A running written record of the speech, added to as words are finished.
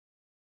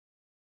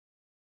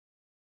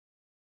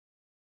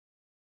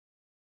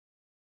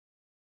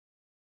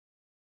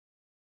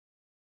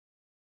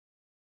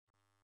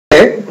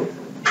Today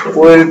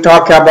we will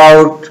talk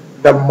about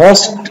the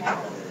most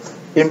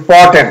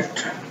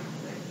important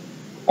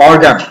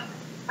organ,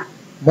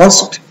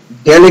 most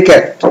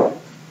delicate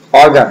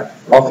organ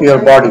of your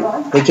body,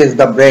 which is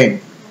the brain.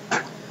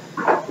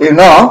 You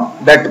know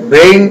that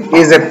brain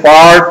is a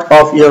part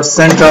of your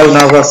central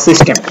nervous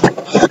system.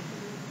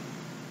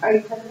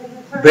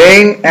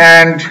 Brain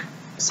and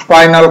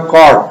spinal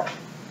cord,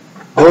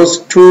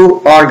 those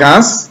two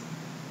organs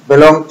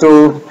belong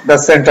to the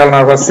central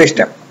nervous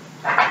system.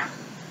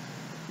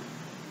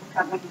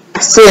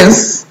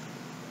 Since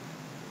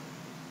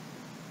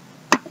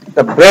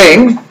the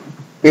brain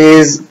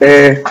is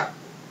a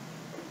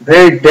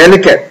very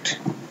delicate,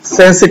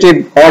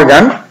 sensitive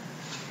organ,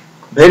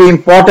 very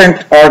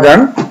important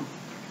organ,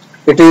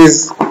 it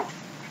is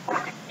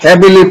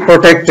heavily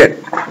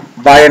protected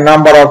by a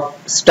number of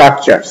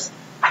structures.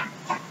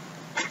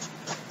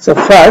 So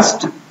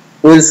first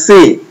we'll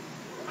see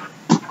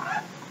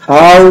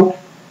how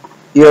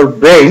your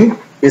brain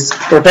is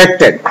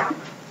protected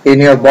in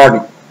your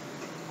body.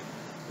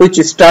 Which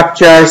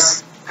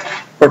structures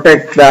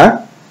protect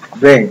the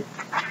brain?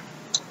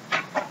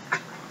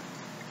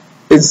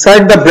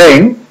 Inside the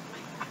brain,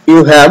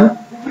 you have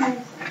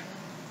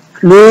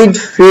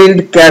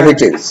fluid-filled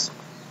cavities.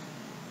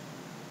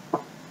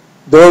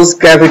 Those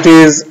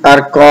cavities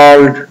are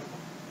called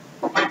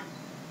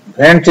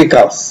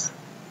ventricles.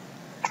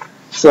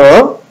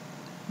 So,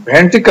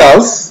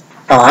 ventricles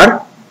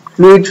are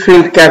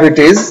fluid-filled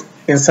cavities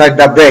inside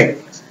the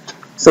brain.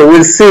 So,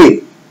 we'll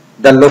see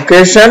the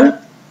location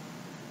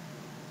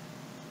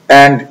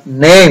and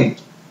name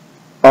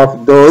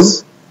of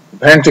those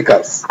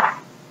ventricles.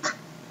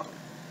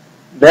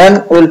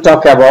 Then we'll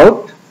talk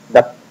about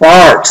the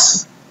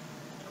parts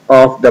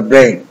of the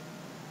brain.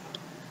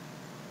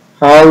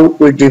 How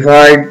we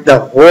divide the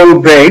whole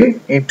brain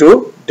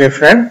into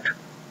different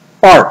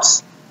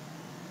parts.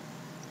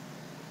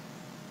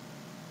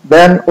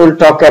 Then we'll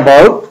talk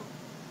about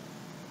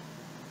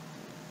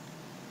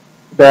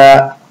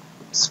the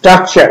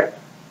structure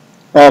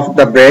of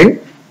the brain.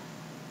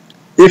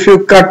 If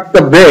you cut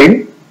the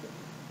brain,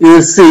 you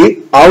will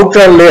see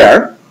outer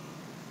layer,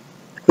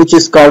 which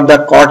is called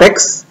the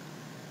cortex,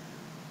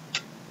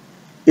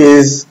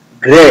 is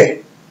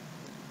gray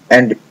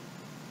and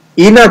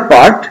inner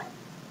part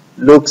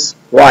looks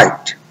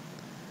white.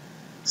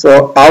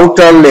 So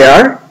outer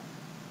layer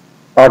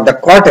or the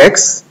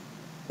cortex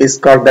is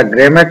called the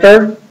gray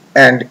matter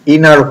and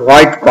inner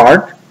white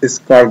part is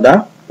called the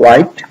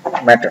white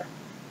matter.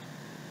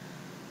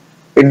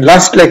 In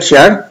last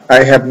lecture,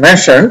 I have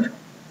mentioned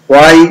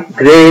why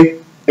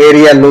gray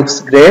area looks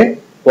gray,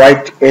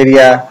 white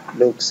area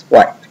looks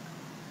white.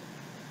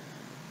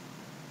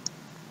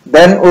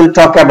 Then we'll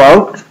talk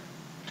about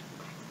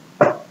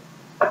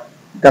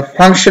the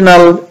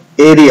functional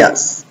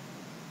areas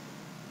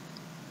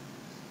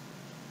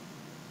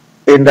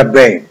in the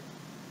brain.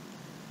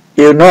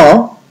 You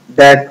know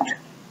that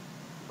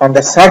on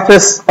the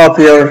surface of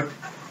your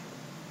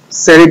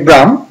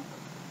cerebrum,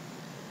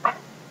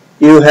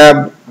 you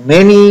have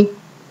many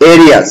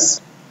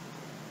areas.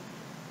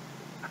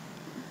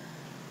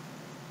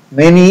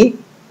 Many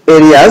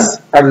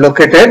areas are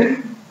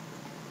located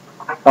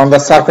on the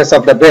surface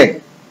of the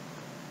brain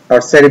or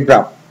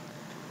cerebrum.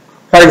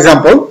 For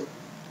example,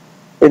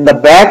 in the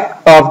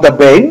back of the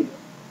brain,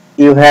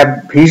 you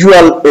have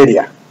visual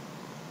area.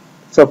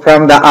 So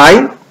from the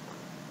eye,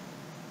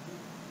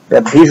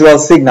 the visual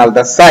signal,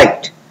 the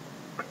sight,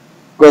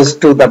 goes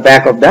to the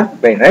back of the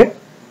brain, right?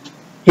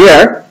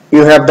 Here,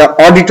 you have the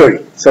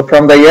auditory. So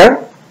from the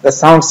ear, the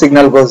sound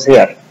signal goes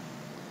here.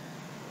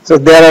 So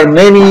there are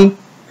many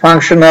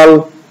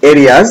functional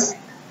areas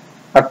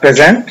are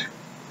present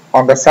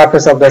on the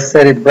surface of the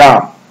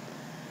cerebrum.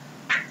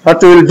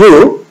 What we will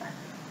do,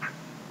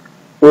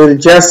 we will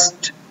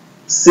just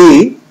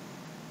see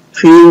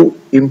few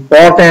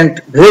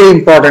important, very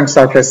important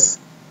surface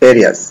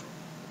areas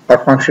or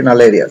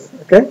functional areas,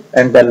 okay,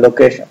 and their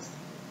locations,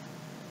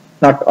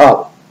 not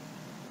all.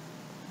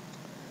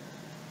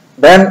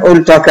 Then we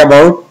will talk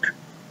about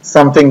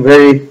something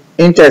very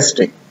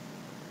interesting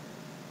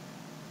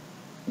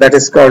that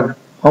is called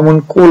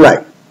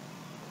homunculi.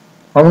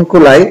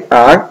 Homunculi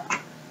are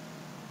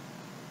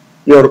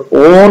your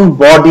own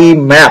body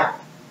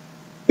map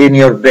in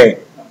your brain.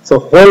 So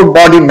whole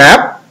body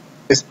map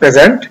is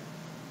present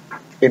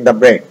in the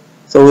brain.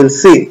 So we'll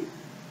see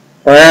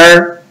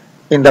where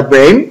in the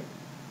brain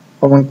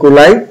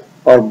homunculi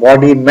or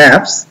body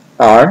maps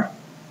are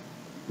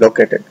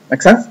located.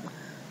 Make sense?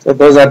 So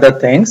those are the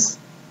things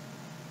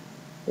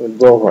we'll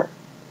go over.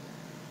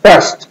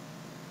 First,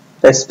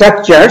 the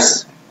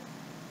structures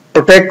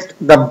protect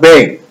the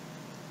brain.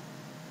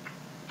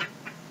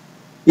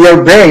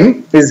 Your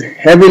brain is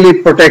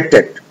heavily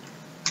protected.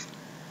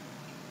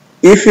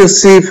 If you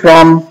see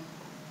from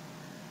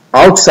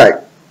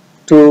outside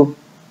to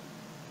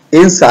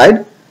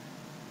inside,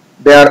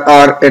 there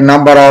are a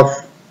number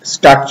of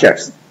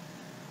structures.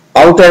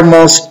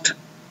 Outermost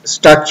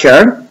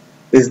structure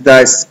is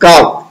the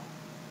scalp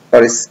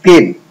or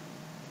skin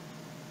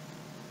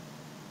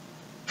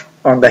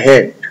on the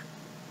head.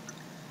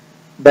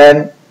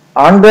 Then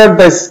Under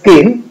the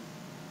skin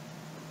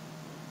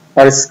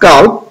or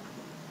scalp,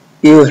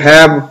 you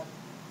have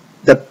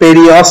the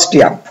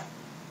periosteum.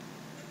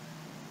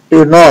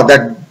 You know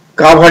that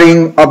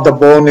covering of the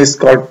bone is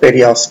called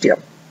periosteum.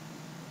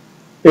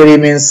 Peri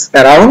means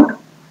around,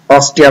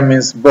 osteum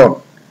means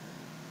bone.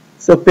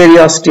 So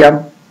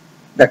periosteum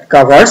that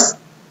covers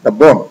the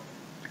bone.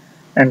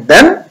 And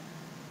then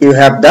you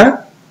have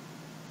the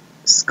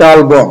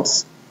skull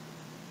bones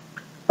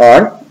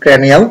or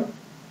cranial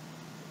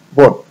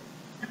bone.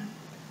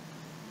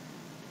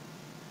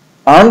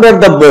 Under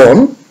the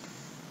bone,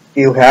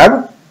 you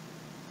have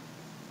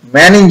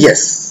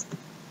meninges,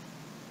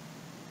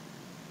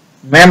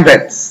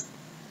 membranes.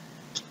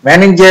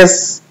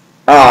 Meninges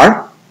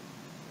are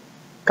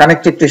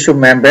connective tissue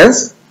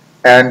membranes,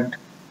 and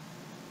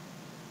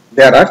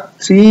there are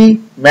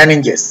three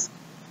meninges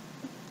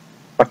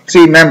or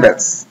three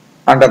membranes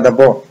under the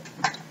bone.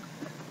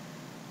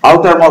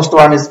 Outermost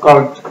one is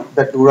called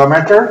the dura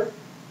mater,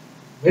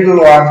 middle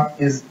one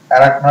is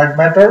arachnoid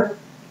mater,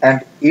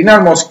 and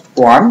innermost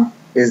one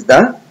is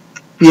the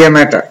pia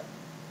mater.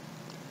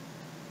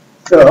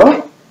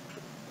 So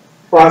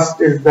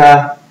first is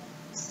the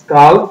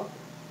skull,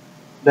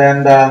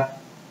 then the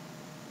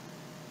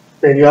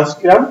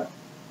periosteum,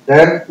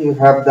 then you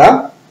have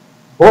the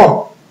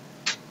bone.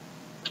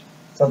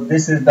 So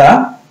this is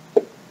the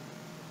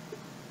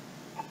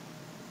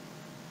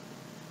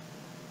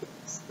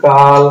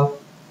skull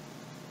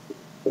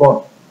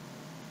bone.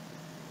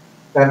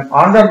 Then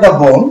under the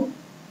bone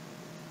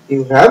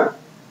you have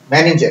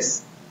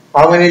meninges.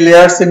 How many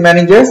layers in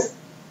meninges?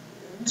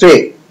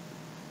 3.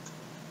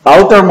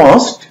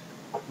 Outermost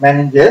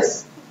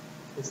meninges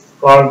is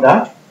called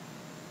the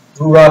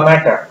dura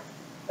mater.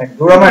 And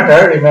dura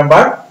mater,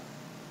 remember,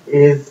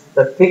 is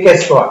the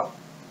thickest one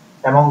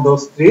among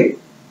those three.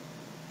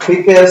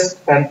 Thickest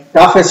and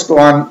toughest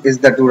one is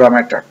the dura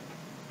mater,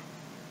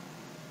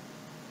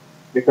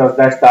 because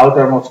that's the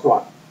outermost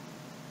one.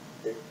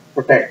 It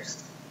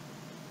protects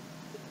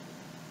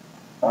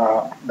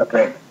the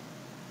brain.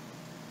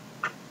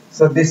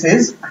 So this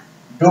is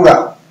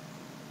dura.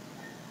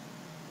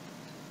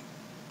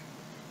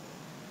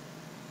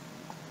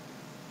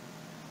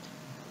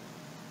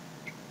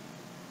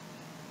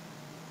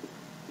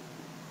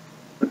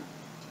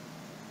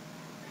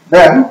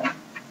 Then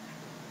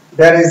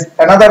there is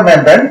another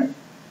membrane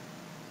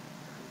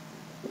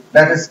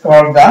that is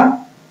called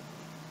the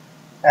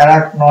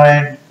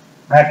arachnoid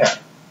mater.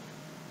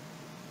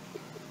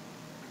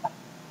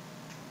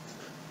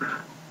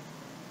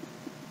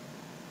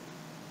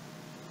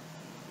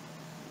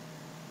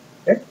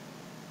 Okay.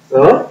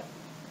 So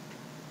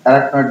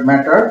arachnoid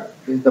mater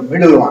is the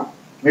middle one,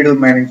 middle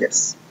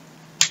meninges.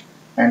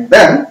 And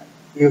then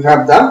you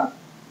have the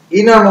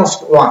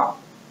innermost one,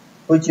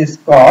 which is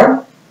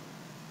called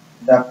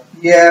the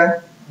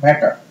pia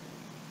mater.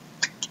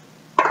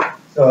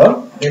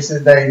 So this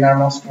is the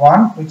innermost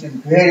one, which is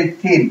very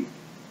thin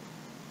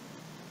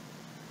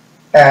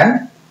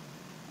and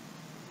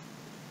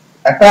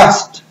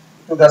attached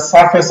to the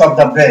surface of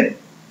the brain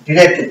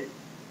directly.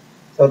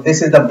 So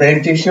this is the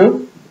brain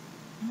tissue,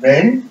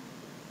 brain,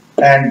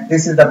 and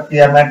this is the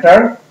pia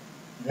mater,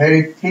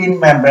 very thin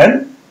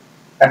membrane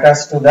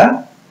attached to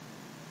the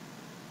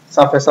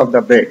surface of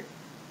the brain,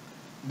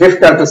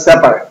 difficult to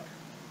separate.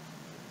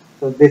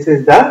 So this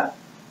is the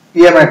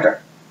pia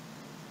mater.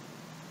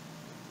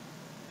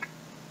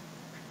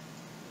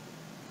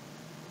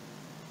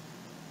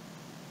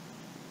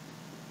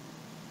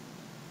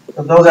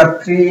 So those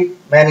are three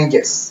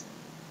meninges.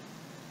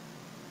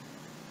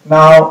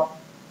 Now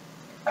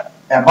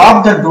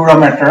above the dura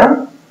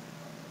mater,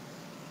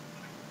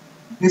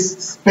 this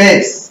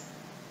space,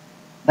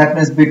 that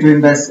means between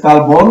the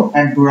skull bone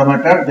and dura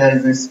mater, there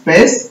is a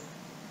space.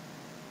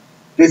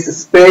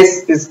 This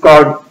space is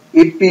called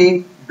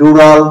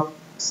epidural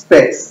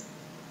space.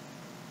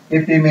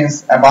 Epi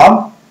means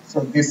above, so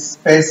this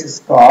space is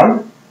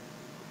called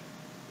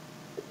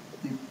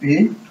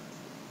epidural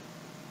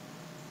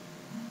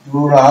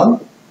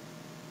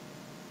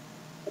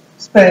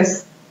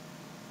space,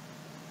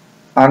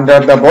 under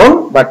the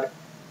bone but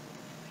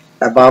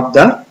above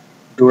the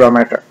dura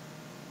mater.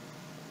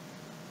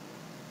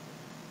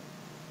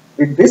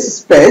 In this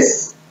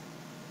space,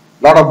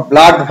 lot of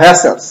blood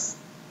vessels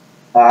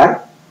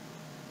are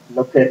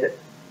located.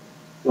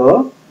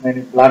 So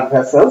many blood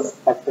vessels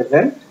are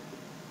present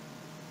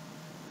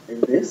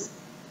in this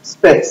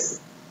space.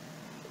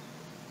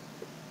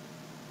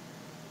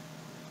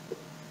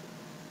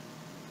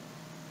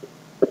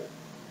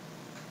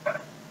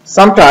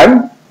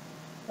 Sometimes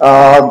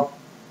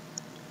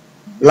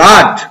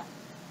blood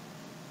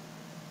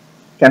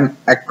can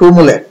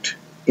accumulate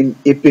in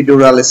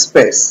epidural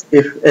space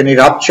if any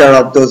rupture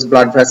of those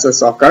blood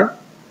vessels occur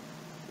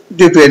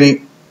due to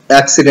any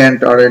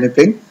accident or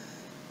anything.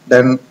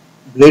 Then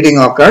bleeding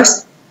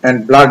occurs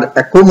and blood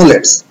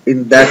accumulates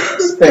in that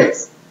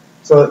space.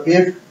 So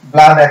if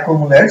blood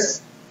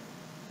accumulates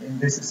in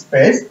this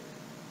space,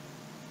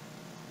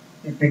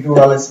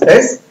 epidural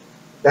space,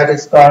 that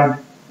is called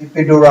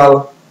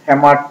epidural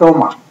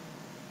hematoma.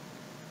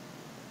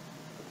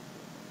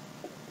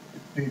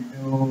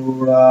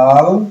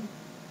 epidural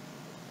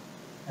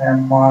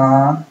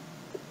hematoma,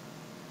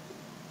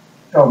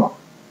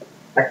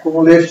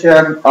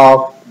 accumulation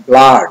of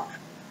blood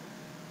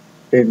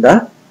in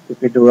the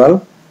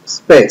epidural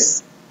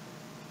space.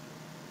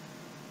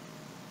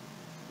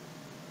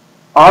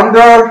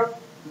 Under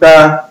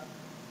the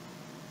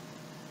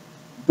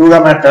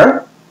dura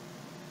mater,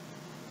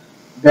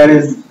 there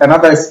is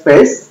another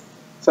space.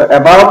 So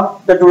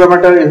above the dura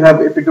mater you have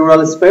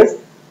epidural space.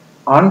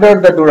 Under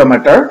the dura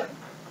mater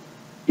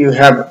you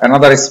have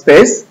another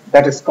space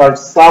that is called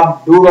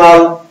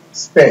subdural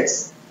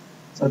space.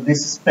 So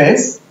this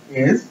space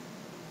is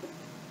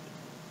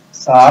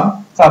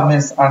sub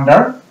means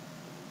under,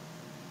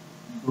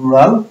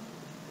 dural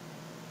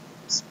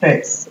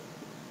space.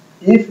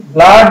 If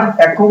blood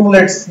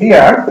accumulates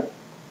here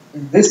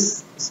in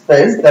this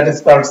space, that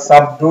is called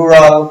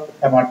subdural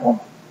hematoma.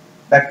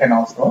 That can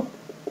also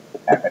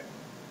happen.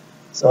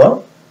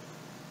 So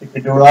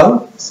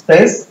epidural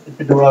space,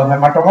 epidural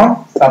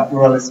hematoma,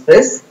 subdural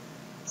space,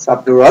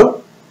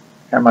 subdural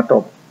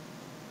hematoma.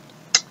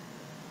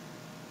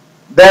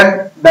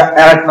 Then the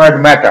arachnoid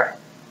matter,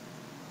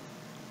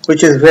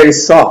 which is very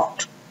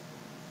soft.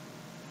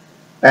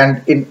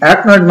 And in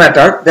arachnoid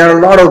matter, there are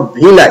a lot of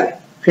villi,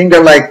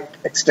 finger-like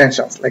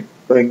extensions, like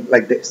going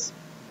like this.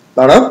 A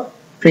lot of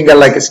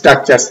finger-like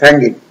structures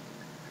hanging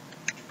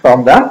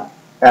from the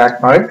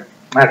arachnoid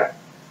matter,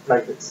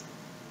 like this.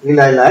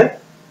 Villi-like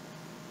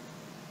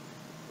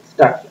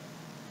structure.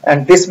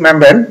 And this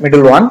membrane,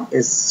 middle one,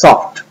 is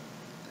soft.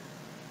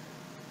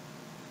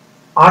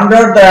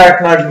 Under the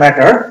arachnoid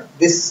matter,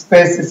 this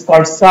space is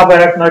called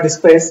subarachnoid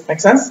space. Make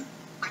sense?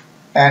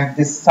 And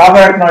this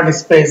subarachnoid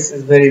space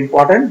is very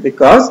important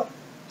because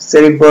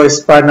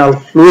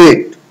cerebrospinal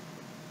fluid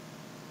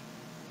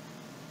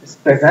is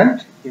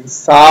present in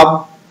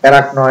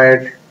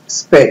subarachnoid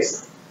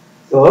space.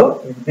 So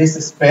in this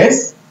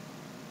space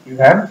you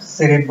have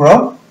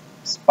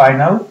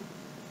cerebrospinal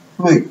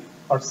fluid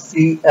or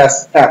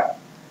CSF.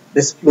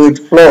 This fluid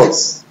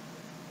flows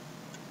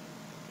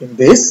in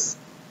this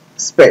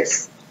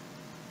space.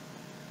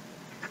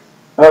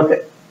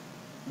 Okay.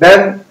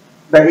 Then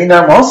the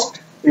innermost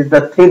is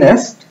the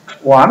thinnest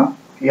one.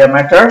 Pia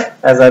mater,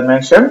 as I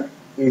mentioned,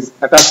 is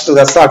attached to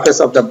the surface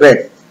of the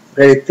brain.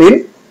 Very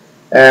thin.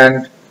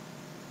 And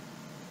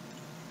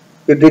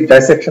you did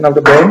dissection of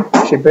the brain,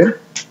 Shipin.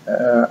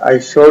 I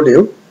showed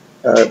you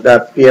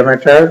the pia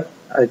mater.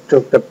 I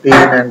took the pin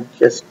and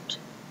just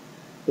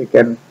you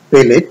can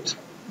feel it,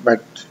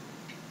 but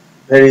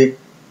very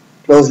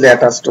closely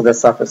attached to the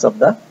surface of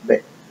the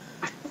brain.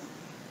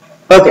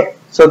 Okay,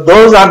 so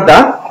those are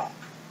the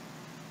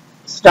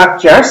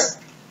structures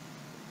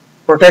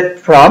protect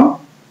from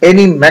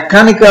any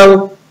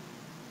mechanical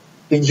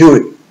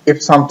injury.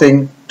 If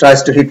something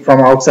tries to hit from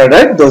outside,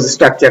 right, those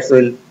structures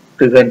will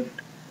prevent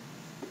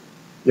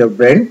your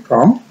brain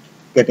from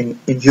getting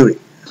injury.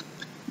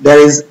 There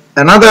is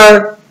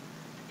another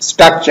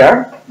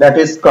structure that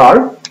is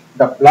called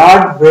the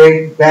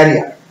blood-brain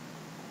barrier.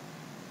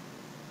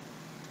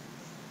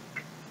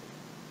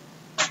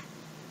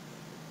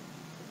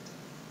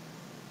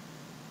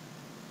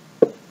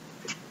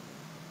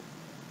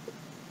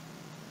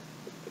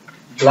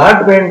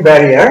 Blood-brain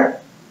barrier,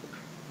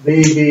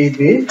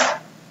 BBB,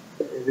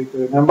 easy to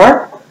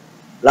remember.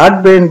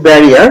 Blood-brain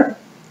barrier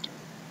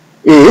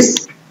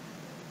is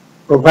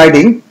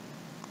providing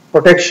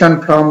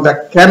protection from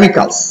the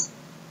chemicals.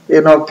 You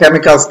know,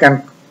 chemicals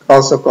can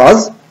also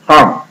cause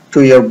harm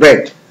to your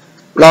brain.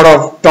 A lot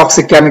of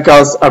toxic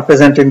chemicals are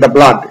present in the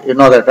blood. You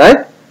know that,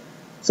 right?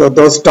 So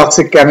those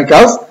toxic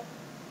chemicals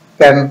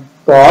can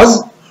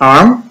cause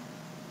harm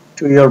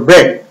to your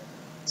brain.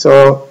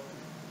 So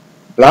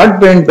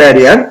blood-brain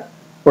barrier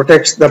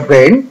protects the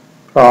brain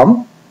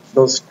from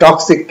those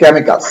toxic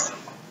chemicals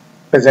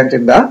present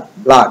in the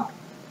blood.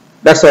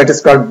 That's why it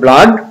is called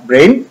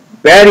blood-brain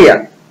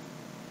barrier.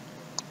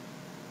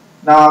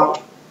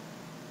 Now,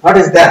 what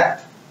is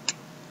that?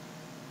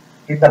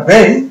 In the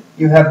brain,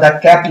 you have the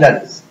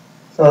capillaries.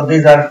 So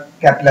these are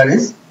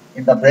capillaries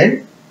in the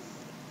brain,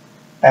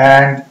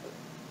 and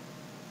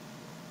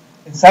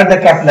inside the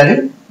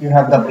capillary you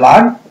have the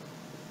blood,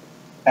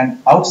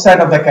 and outside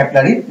of the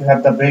capillary you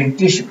have the brain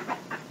tissue.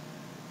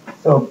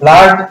 So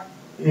blood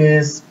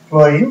is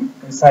flowing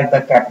inside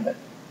the capillary,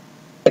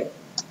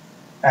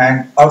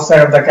 and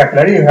outside of the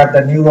capillary you have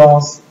the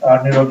neurons,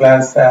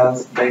 neuroglial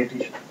cells, brain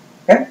tissue.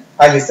 Okay,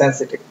 highly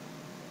sensitive.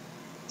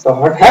 So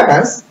what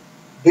happens?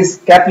 This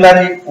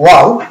capillary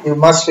wall, you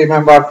must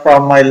remember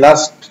from my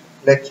last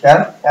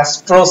lecture,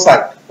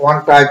 astrocyte,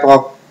 one type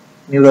of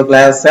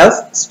neuroglial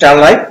cells,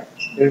 star-like.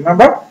 You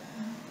remember?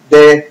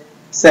 They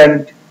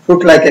send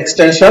foot-like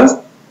extensions,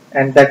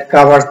 and that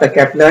covers the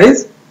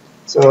capillaries.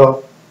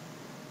 So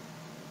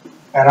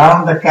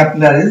around the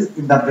capillaries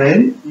in the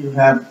brain, you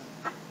have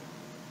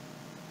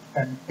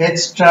an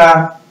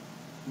extra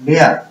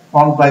layer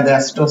formed by the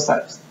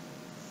astrocytes.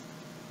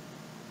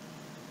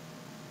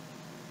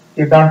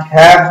 You don't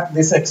have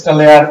this extra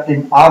layer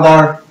in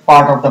other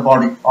part of the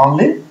body,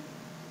 only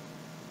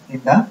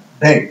in the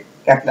brain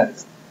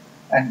capillaries,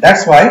 and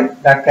that's why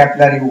the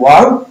capillary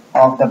wall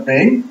of the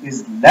brain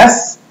is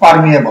less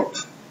permeable,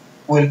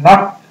 will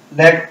not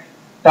let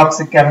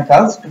toxic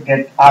chemicals to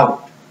get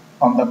out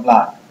from the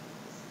blood,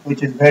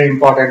 which is very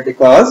important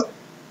because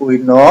we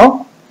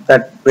know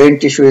that brain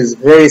tissue is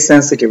very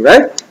sensitive,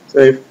 right? So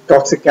if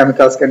toxic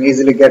chemicals can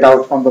easily get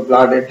out from the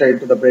blood, enter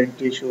into the brain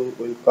tissue,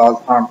 will cause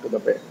harm to the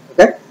brain.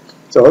 Okay,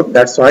 so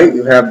that's why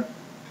you have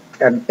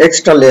an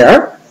extra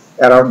layer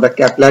around the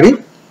capillary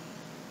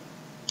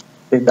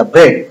in the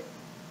brain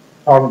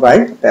formed by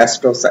the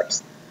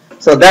astrocytes.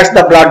 So that's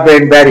the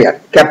blood-brain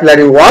barrier,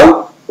 capillary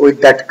wall with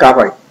that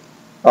covering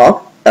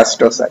of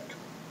astrocyte.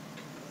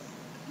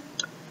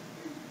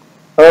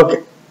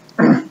 Okay.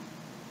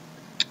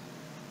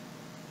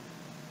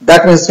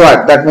 That means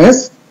what? That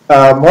means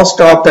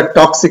most of the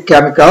toxic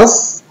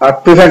chemicals are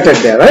prevented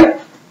there, right?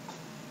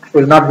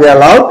 Will not be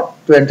allowed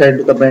to enter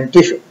into the brain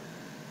tissue.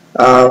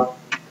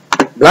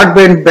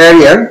 Blood-brain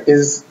barrier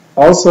is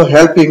also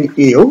helping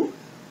you.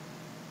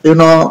 You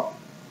know,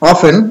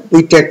 often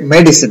we take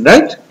medicine,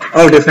 right?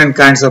 All different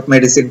kinds of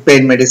medicine,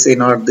 pain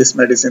medicine or this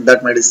medicine,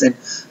 that medicine,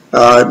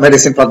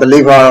 medicine for the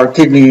liver or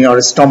kidney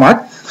or stomach.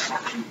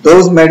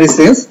 Those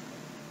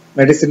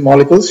medicine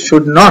molecules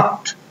should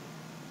not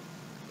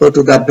go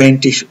to the brain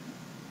tissue.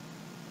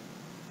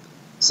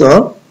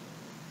 So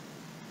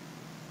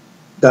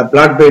the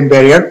blood-brain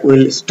barrier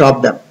will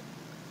stop them.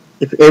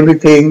 If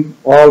everything,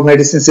 all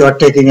medicines you are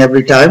taking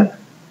every time,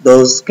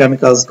 those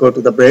chemicals go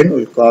to the brain,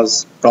 will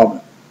cause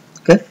problem.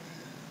 Okay.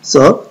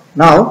 So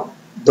now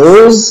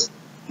those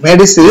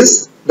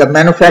medicines, the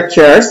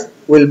manufacturers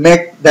will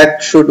make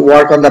that should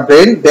work on the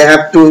brain. They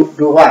have to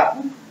do what?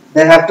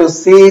 They have to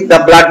see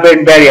the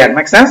blood-brain barrier.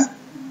 Make sense?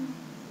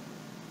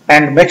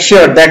 And make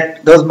sure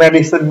that those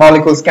medicine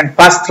molecules can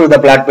pass through the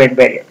blood-brain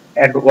barrier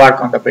and work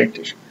on the brain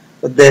tissue.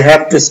 So they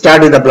have to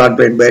study the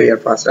blood-brain barrier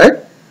first, right?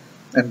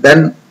 And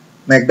then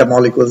make the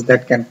molecules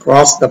that can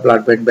cross the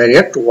blood-brain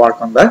barrier to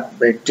work on the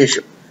brain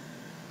tissue.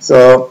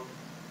 So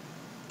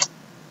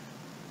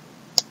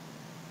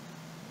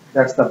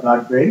that's the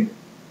blood-brain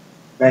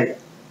barrier.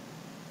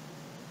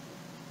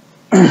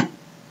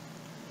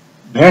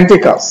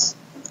 Ventricles,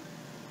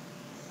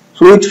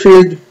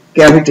 fluid-filled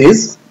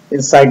cavities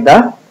inside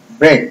the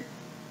brain.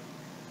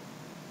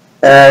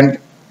 And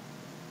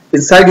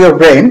inside your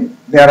brain,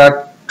 there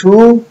are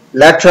two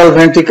lateral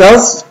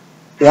ventricles,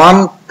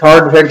 one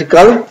third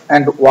ventricle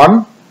and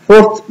one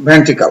fourth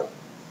ventricle.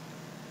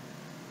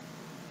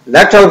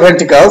 Lateral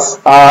ventricles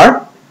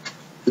are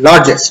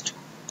largest.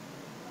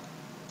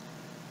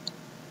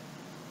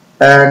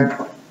 And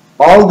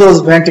all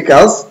those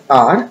ventricles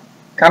are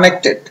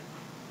connected.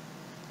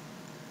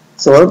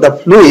 So the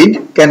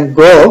fluid can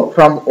go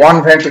from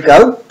one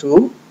ventricle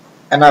to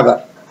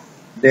another.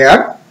 They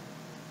are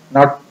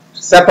not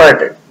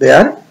separated, they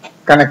are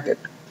connected.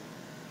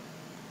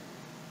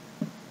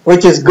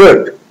 Which is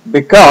good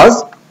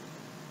because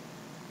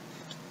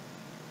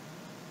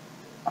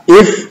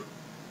if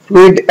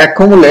fluid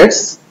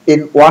accumulates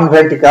in one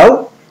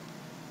ventricle,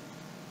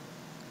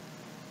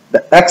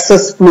 the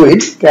excess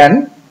fluid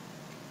can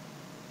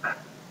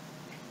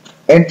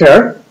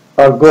enter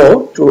or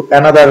go to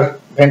another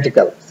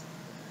ventricle.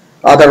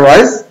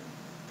 Otherwise,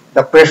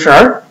 the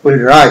pressure will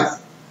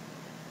rise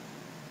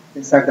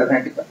inside the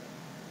ventricle.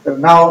 So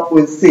now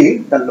we'll see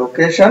the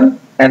location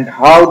and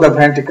how the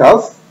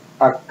ventricles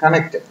are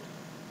connected.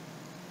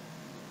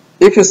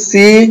 If you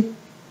see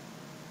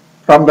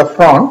from the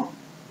front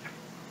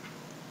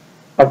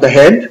of the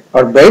head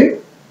or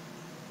brain,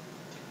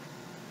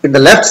 in the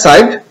left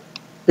side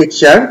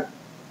picture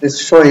is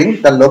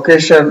showing the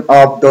location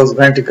of those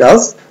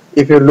ventricles.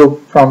 If you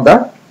look from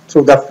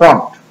through the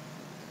front,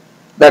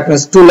 that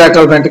means two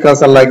lateral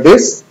ventricles are like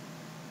this,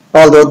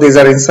 although these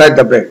are inside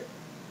the brain,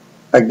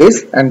 like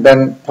this, and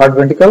then third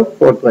ventricle,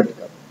 fourth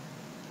ventricle.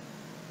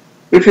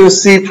 If you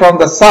see from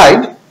the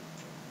side,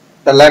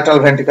 the lateral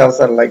ventricles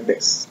are like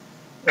this.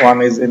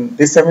 One is in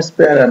this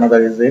hemisphere,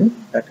 another is in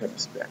that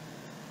hemisphere.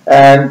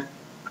 And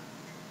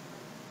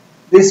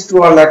these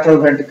two are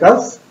lateral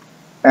ventricles,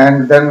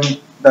 and then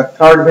the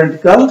third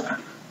ventricle,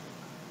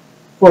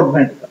 fourth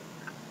ventricle.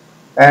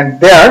 And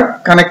they are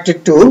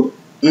connected to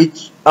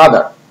each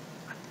other.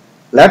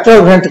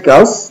 Lateral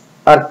ventricles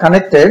are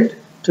connected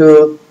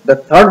to the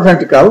third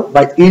ventricle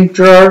by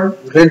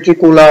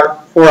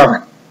interventricular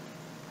foramen.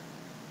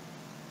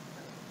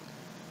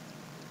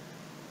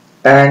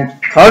 And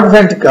third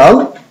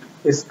ventricle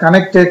is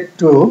connected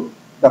to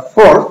the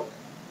fourth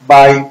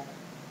by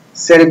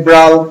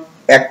cerebral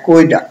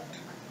aqueduct,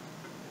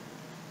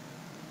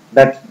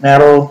 that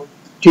narrow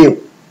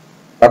tube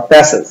or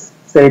passage,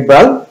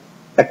 cerebral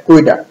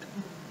aqueduct.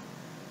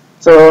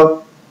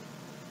 So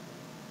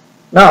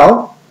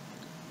now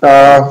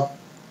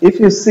if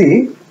you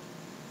see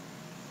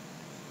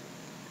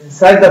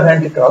inside the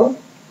ventricle,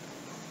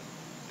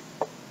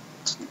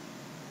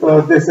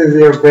 so this is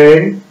your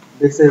brain,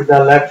 this is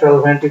the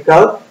lateral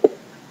ventricle,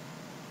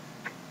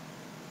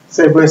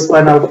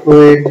 cerebrospinal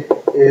fluid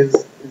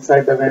is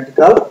inside the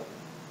ventricle,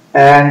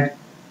 and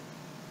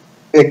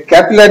a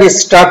capillary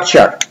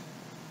structure,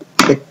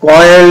 a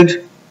coiled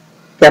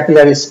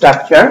capillary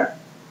structure,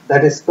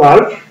 that is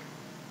called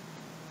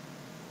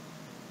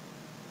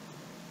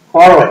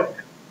choroid.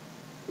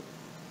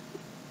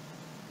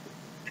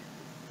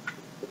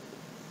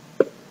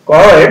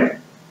 Choroid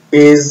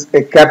is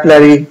a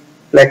capillary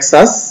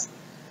plexus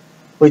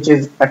which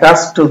is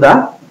attached to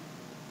the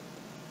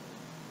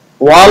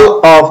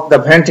wall of the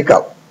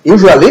ventricle,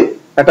 usually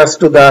attached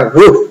to the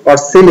roof or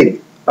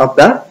ceiling of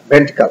the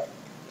ventricle.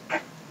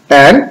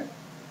 And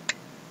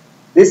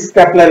this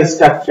capillary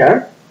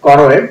structure,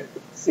 choroid,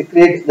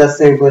 secretes the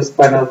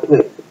cerebrospinal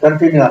fluid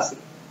continuously.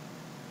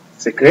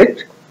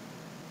 Secrete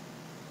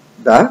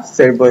the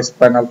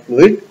cerebrospinal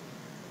fluid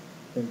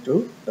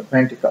into the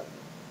ventricle.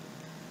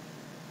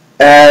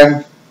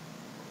 And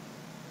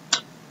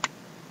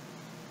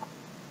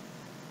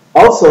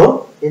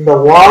also in the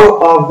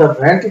wall of the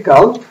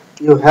ventricle,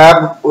 we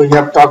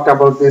have talked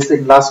about this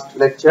in last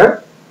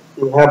lecture.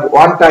 You have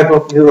one type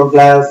of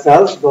neuroglial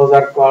cells, those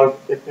are called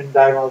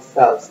ependymal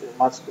cells. You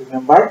must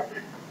remember,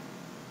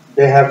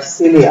 they have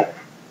cilia,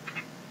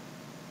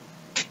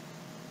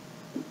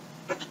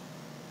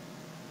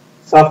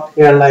 soft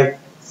hair-like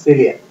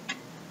cilia,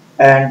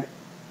 and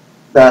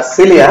the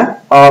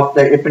cilia of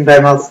the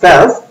ependymal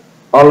cells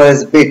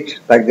always beat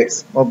like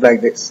this, move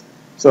like this.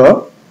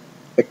 So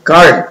a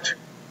current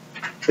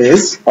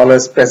is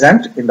always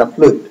present in the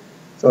fluid.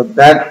 So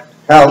that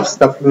helps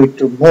the fluid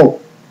to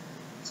move.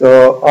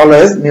 So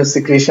always new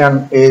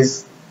secretion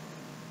is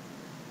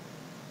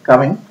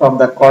coming from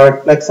the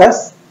choroid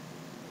plexus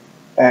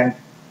and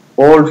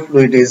old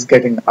fluid is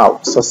getting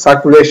out. So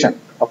circulation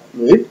of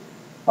fluid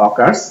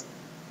occurs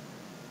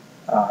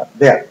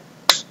there.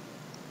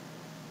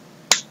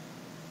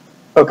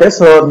 Okay,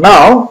 so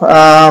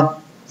now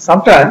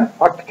sometimes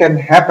what can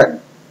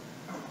happen?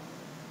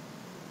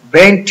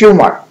 Brain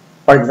tumor,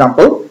 for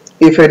example,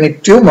 if any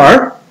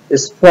tumor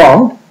is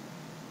formed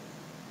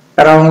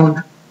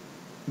around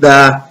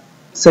the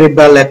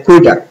cerebral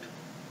aqueduct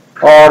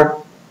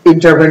or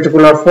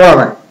interventricular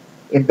foramen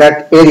in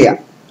that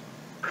area,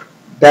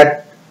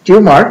 that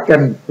tumor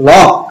can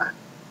block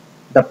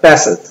the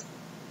passage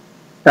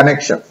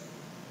connections,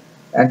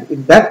 and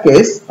in that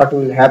case what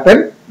will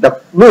happen, the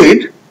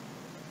fluid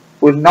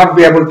will not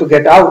be able to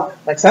get out.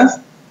 Make sense?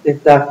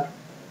 If the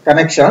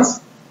connections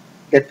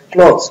get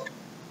closed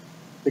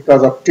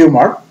because of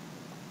tumor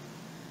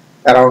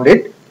around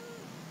it,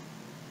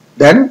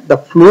 then the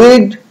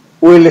fluid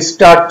will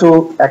start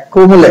to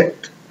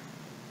accumulate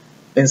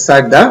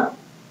inside the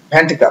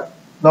ventricle.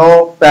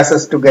 No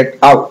passage to get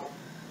out.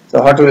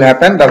 So what will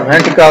happen? The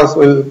ventricles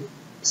will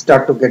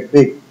start to get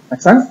big.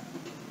 Make sense?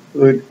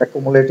 Fluid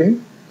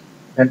accumulating,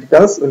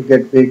 ventricles will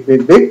get big,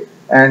 big, big,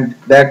 and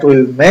that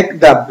will make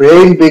the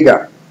brain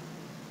bigger.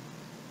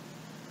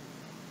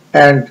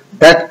 And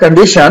that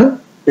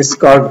condition is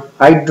called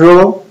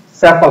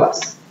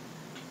hydrocephalus.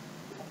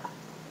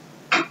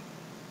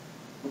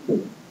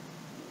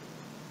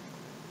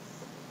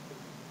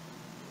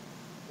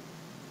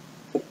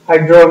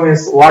 Hydro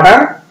means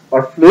water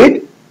or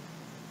fluid.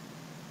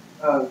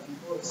 People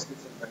with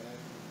schizophrenia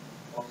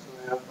also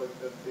have like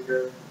the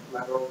bigger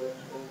lateral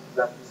ventricles. Is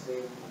that the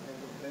same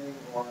type of thing,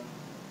 or?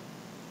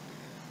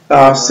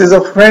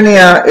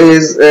 Schizophrenia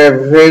is a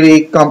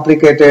very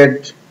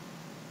complicated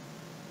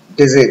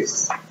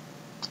disease.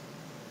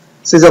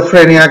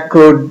 Schizophrenia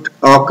could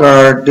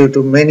occur due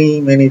to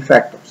many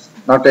factors.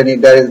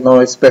 There is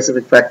no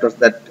specific factors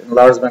that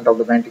enlargement of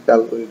the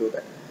ventricle will do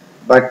that.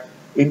 But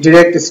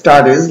indirect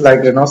studies,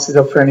 like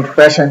schizophrenic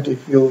patient,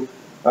 if you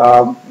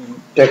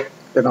take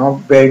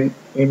brain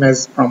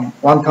image from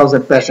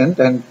 1,000 patient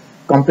and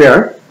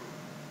compare,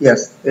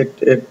 yes,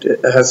 it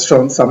has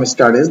shown some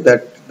studies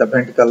that the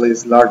ventricle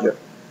is larger,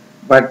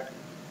 but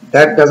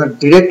that doesn't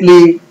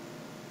directly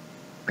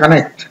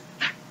connect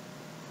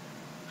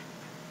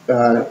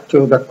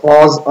to the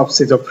cause of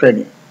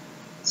schizophrenia.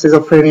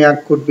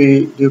 Schizophrenia could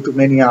be due to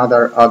many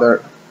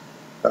other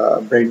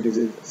brain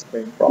diseases,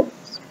 brain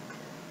problems.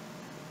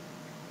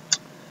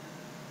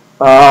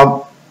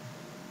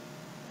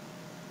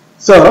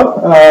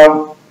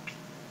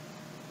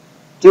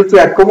 Due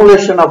to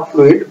accumulation of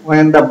fluid,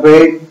 when the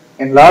brain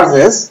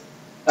enlarges,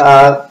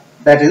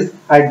 that is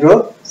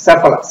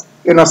hydrocephalus.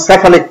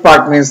 Cephalic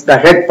part means the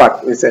head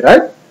part, we say,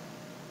 right?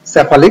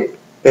 Cephalic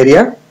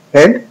area,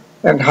 head,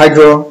 and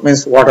hydro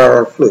means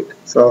water or fluid.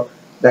 So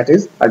that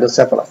is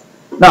hydrocephalus.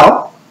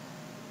 Now,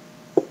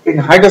 in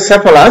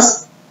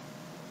hydrocephalus,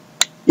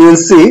 you will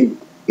see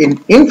in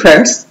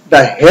infants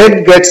the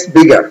head gets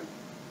bigger,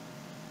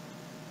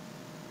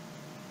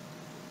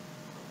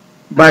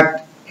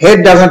 but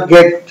head doesn't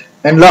get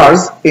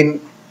enlarged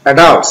in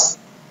adults.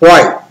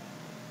 Why?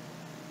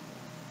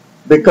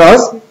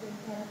 Because,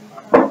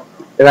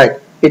 right,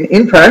 in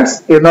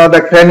infants,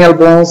 the cranial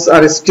bones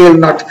are still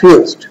not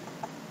fused,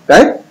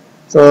 right?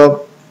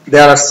 So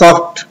there are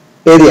soft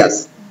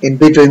areas in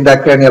between the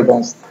cranial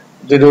bones.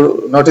 Did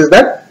you notice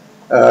that?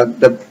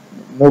 The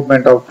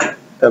movement of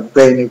the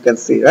brain you can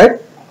see, right?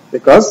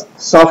 Because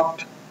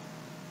soft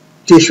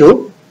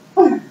tissue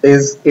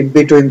is in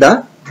between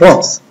the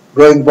bones,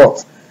 growing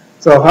bones.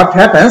 So what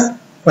happens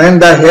when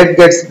the head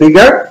gets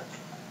bigger?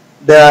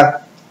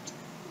 The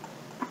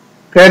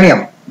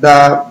cranium,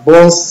 the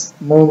bones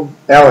move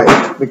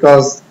away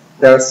because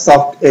there are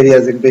soft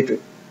areas in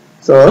between.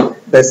 So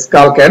the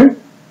skull can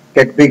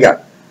get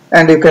bigger,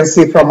 and you can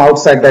see from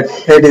outside that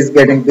head is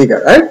getting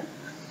bigger, right?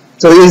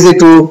 So easy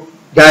to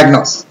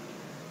diagnose.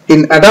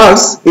 In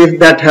adults, if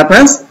that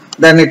happens,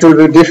 then it will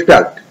be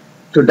difficult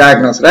to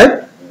diagnose,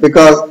 right?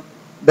 Because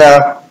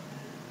the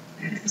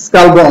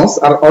skull bones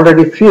are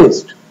already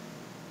fused.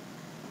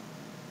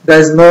 There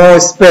is no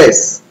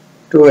space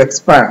to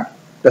expand.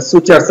 The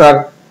sutures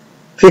are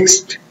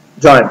fixed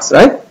joints,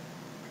 right?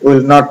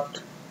 Will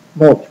not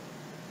move.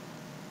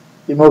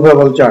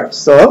 Immovable joints.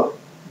 So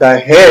the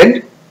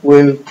head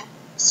will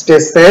stay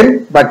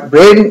same, but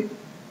brain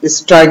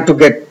is trying to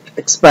get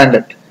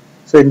expanded.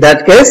 So in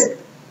that case,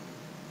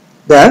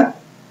 the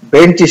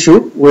brain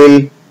tissue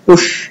will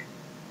push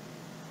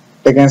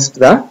against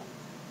the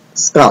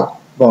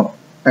skull bone,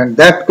 and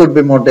that could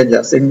be more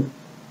dangerous. In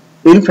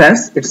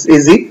infants, it's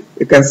easy,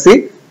 you can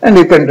see, and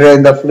you can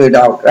drain the fluid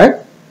out, right?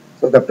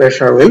 So the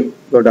pressure will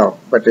go down.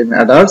 But in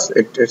adults,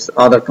 it is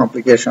other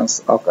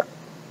complications occur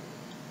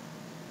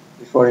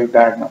before you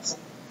diagnose.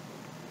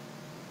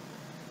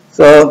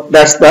 So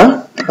that's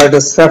the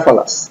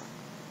hydrocephalus.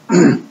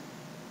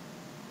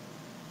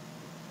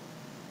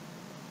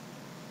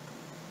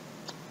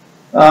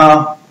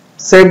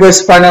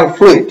 Cerebrospinal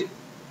fluid.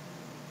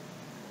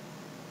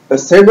 The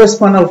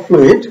cerebrospinal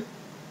fluid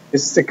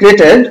is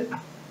secreted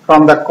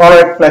from the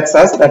choroid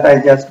plexus that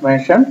I just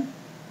mentioned,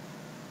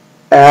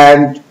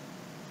 and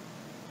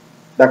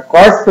the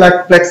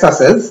choroid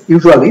plexuses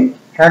usually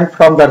hang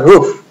from the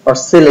roof or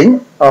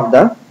ceiling of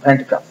the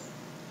ventricles.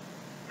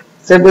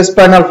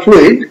 Cerebrospinal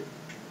fluid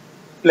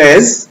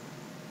plays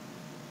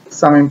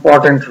some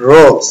important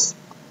roles.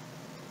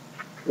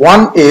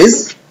 One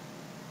is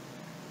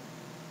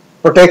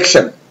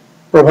protection,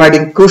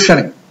 providing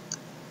cushioning.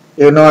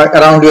 You know,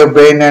 around your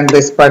brain and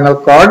the spinal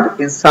cord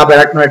in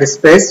subarachnoid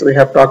space, we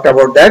have talked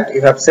about that.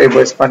 You have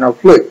cerebrospinal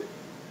fluid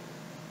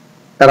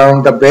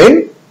around the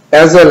brain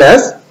as well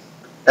as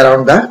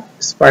around the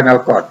spinal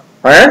cord,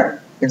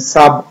 where in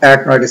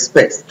subarachnoid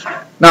space.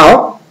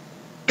 Now,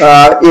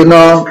 you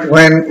know,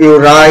 when you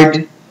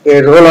ride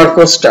a roller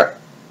coaster,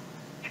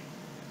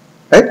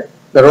 right?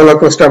 The roller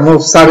coaster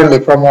moves suddenly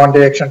from one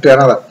direction to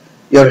another.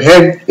 Your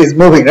head is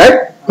moving,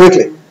 right?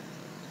 Quickly.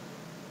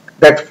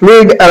 That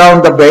fluid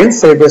around the brain,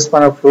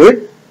 cerebrospinal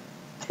fluid,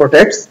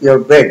 protects your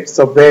brain.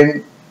 So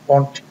brain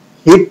won't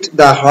hit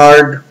the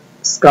hard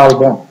skull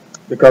bone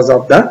because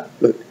of the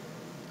fluid.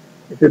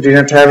 If you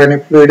didn't have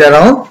any fluid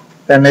around,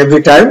 then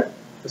every time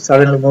you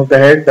suddenly move the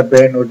head, the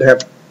brain would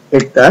have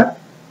hit the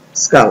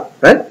skull,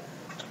 right?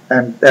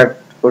 And that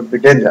would be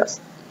dangerous.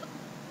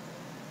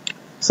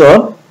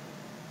 So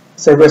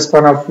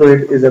cerebrospinal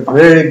fluid is a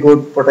very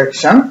good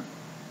protection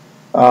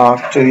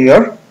to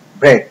your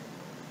brain.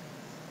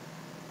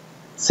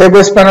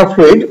 Cerebrospinal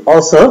fluid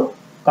also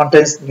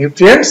contains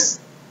nutrients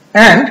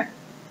and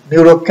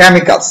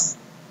neurochemicals.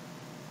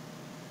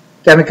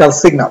 Chemical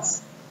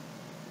signals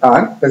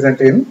are present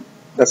in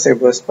the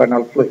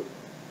cerebrospinal fluid.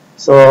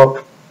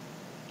 So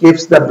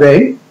keeps the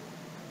brain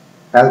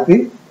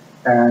healthy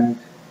and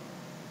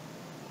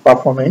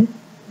performing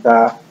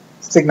the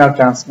signal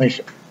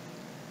transmission.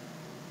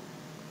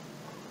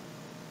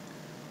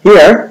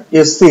 Here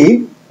you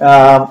see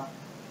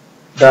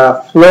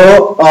the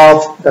flow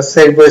of the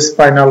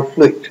cerebrospinal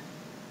fluid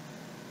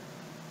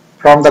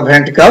from the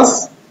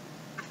ventricles.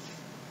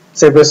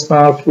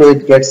 Cerebrospinal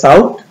fluid gets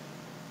out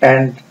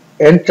and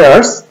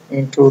enters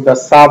into the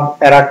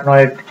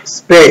subarachnoid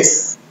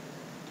space.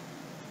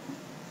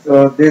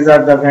 So these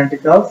are the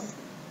ventricles.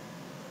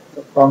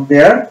 So from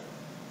there,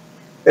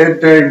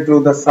 enter into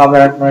the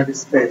subarachnoid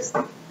space.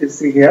 You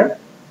see here.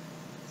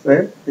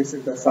 So this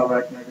is the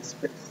subarachnoid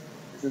space.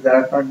 This is the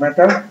arachnoid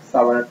matter,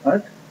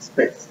 subarachnoid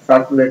space.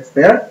 Circulates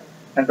there,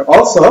 and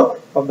also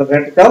from the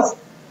ventricles,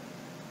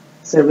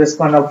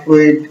 cerebrospinal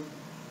fluid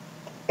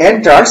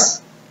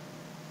enters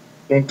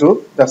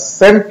into the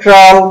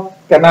central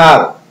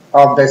canal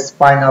of the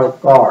spinal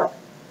cord.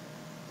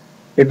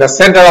 In the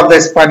center of the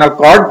spinal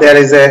cord, there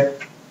is a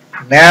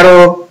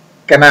narrow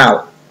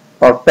canal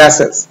or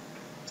passage.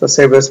 So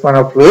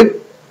cerebrospinal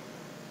fluid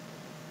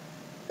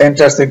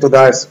enters into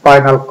the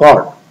spinal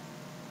cord.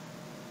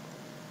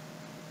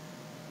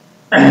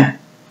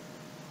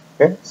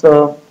 Okay,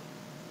 so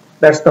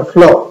that's the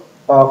flow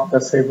of the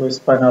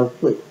cerebrospinal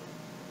fluid.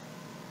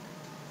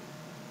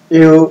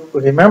 You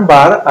remember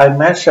I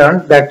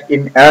mentioned that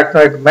in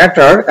arachnoid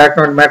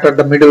matter,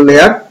 the middle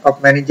layer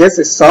of meninges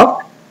is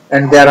soft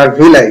and there are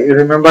villi. You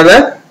remember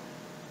that?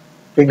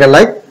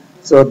 Finger-like.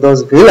 So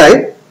those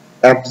villi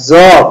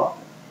absorb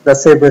the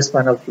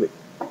cerebrospinal fluid.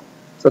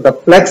 So the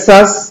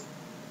plexus,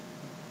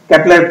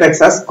 capillary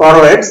plexus,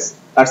 choroids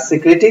are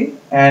secreting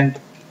and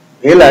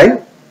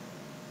villi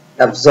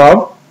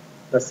absorb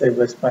the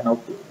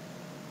cerebrospinal fluid.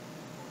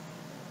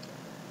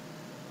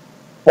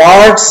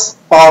 Parts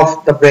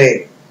of the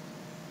brain.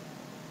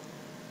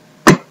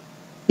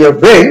 Your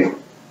brain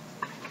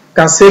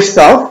consists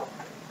of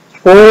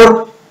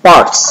 4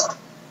 parts.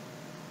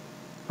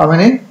 How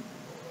many?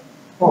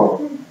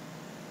 4.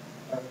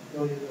 I'll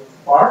show you those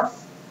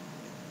parts.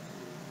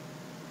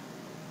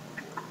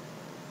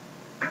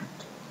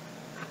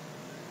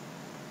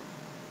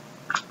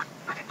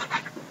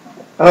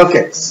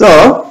 Okay,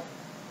 so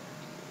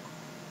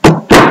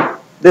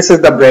this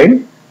is the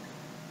brain,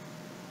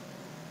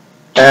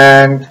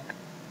 and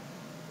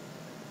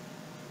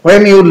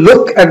when you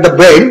look at the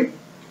brain,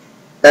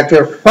 at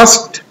your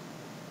first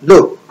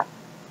look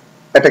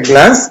at a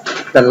glance,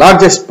 the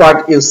largest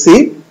part you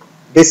see,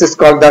 this is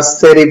called the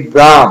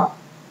cerebrum,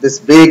 this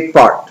big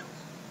part.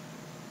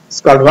 It's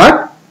called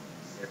what?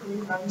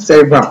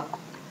 Cerebrum.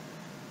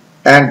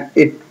 And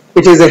it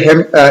is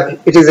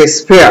a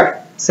sphere.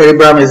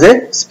 Cerebrum is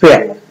a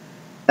sphere,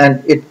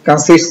 and it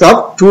consists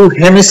of two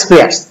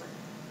hemispheres,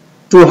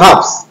 two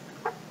halves,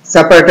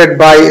 separated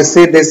by, you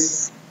see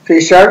this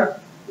fissure,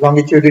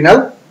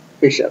 longitudinal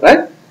fissure,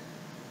 right,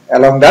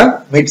 along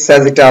the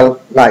mid-sagittal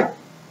line.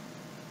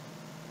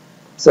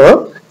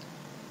 So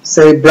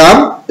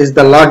cerebrum is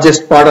the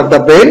largest part of the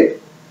brain.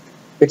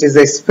 It is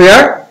a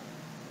sphere,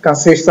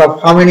 consists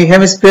of how many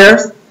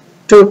hemispheres?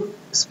 Two.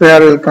 Sphere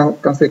will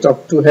consist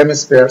of two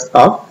hemispheres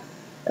of,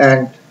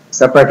 and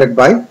separated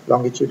by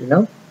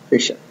longitudinal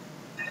fissure.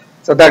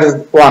 So that is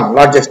one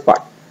largest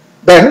part.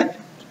 Then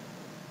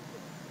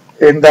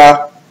in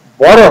the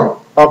bottom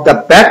of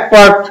the back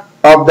part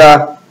of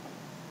the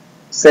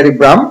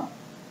cerebrum,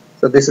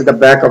 so this is the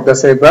back of the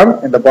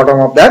cerebrum, in the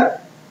bottom of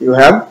that you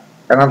have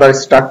another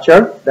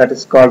structure that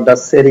is called the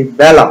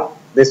cerebellum,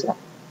 this one.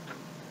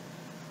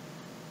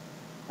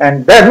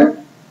 And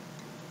then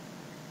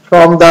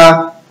from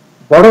the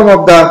bottom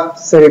of the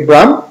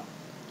cerebrum,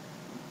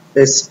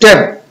 a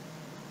stem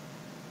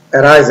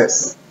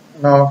arises.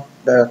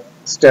 The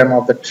stem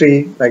of the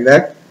tree, like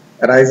that,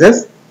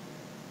 arises,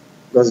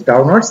 goes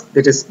downwards.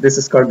 This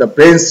is called the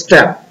brain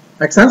stem.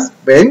 Make sense?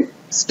 Brain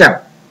stem.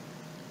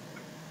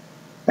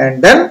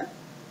 And then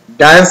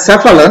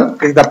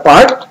diencephalon is the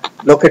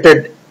part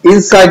located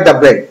inside the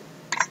brain.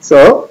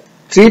 So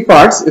three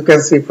parts you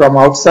can see from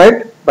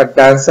outside, but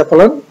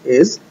diencephalon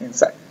is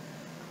inside.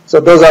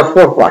 So those are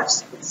four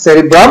parts: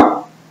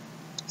 cerebrum,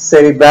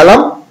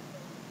 cerebellum,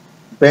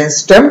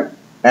 brainstem,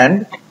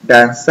 and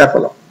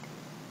diencephalon.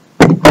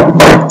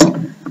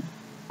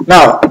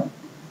 Now,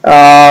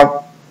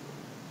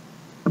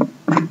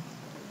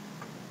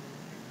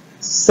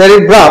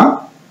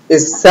 cerebrum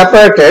is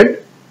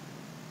separated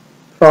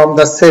from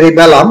the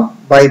cerebellum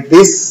by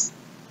this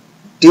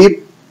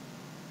deep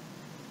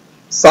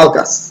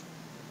sulcus.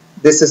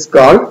 This is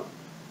called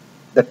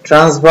the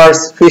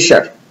transverse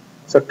fissure.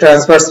 So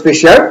transverse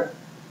fissure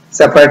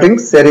separating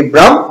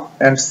cerebrum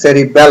and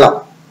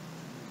cerebellum,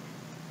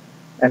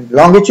 and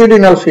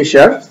longitudinal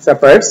fissure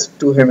separates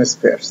two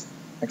hemispheres.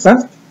 Make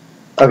sense?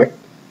 Okay.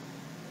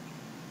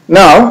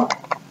 Now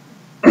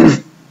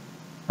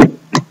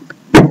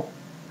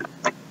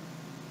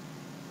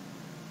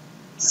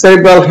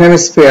cerebral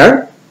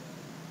hemisphere,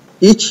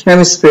 each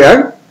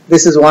hemisphere,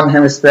 this is one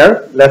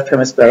hemisphere, left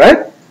hemisphere,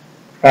 right,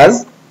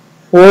 has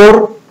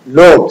four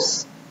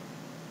lobes.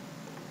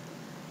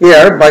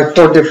 Here by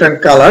four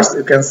different colors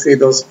you can see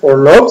those four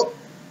lobes.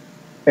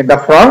 In the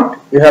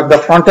front you have the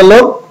frontal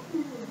lobe.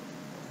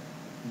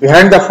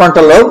 Behind the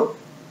frontal lobe,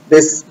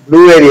 this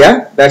blue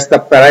area, that's the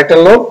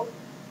parietal lobe,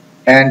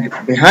 and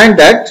behind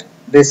that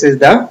this is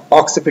the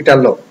occipital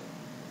lobe,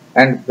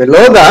 and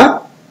below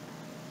the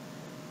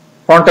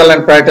frontal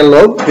and parietal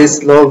lobe,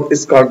 this lobe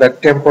is called the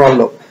temporal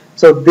lobe.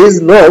 So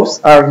these lobes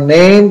are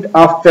named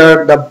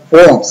after the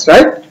bones,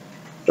 right?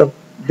 So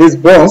these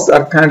bones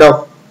are kind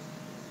of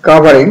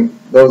covering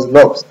those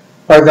lobes.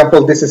 For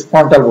example, this is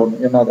frontal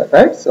bone, you know that,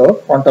 right? So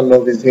frontal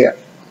lobe is here.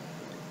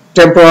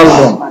 Temporal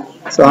bone.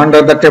 So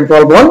under the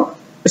temporal bone,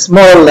 it's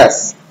more or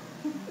less,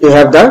 you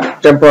have the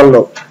temporal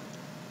lobe.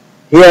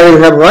 Here you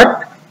have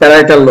what?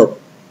 Parietal lobe.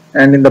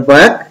 And in the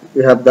back,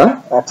 you have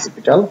the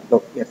occipital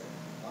lobe. Yes.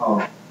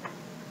 Oh,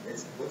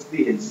 what's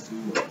the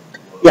insula?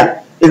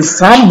 Yeah. In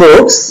some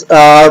books,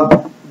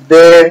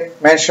 they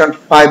mentioned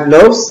 5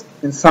 lobes.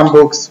 In some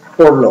books,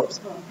 4 lobes.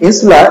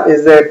 Insula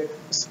is a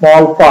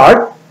small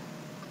part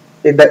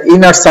in the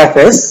inner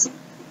surface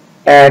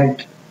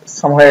and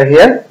somewhere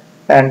here,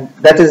 and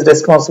that is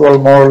responsible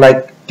more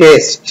like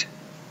taste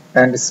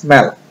and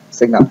smell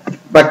signal.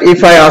 But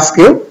if I ask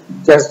you,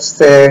 just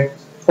say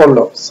 4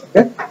 lobes.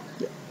 Okay.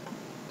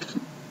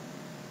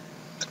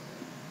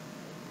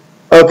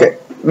 Okay.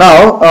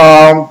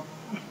 Now,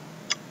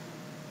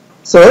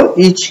 so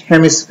each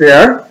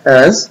hemisphere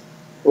has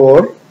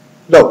 4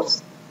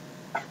 lobes,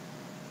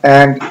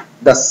 and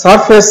the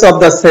surface of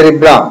the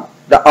cerebrum,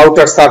 the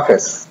outer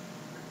surface,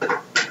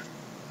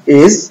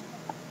 is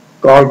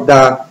called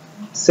the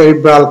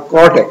cerebral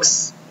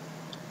cortex.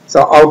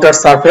 So outer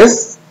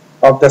surface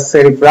of the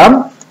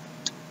cerebrum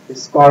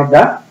is called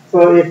the,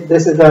 so if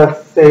this is the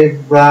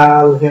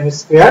cerebral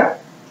hemisphere,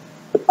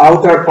 the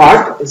outer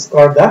part is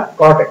called the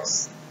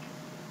cortex.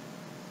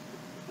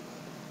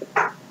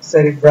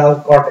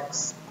 Cerebral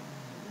cortex.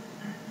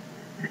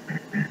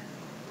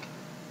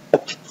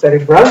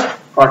 Cerebral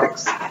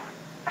cortex.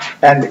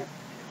 And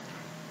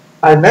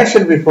I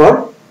mentioned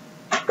before,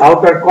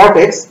 outer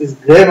cortex is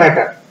gray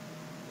matter.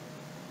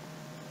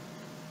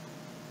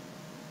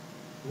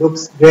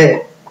 Looks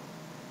gray.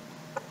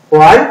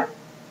 Why?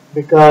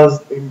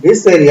 Because in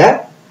this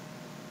area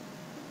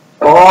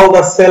all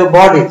the cell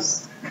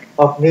bodies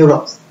of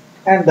neurons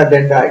and the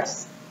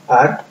dendrites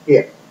are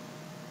here.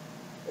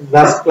 In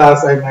last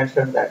class I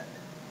mentioned that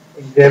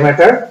in gray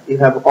matter you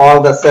have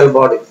all the cell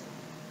bodies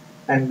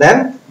and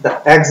then the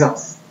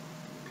axons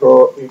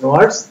go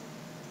inwards,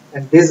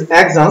 and these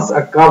axons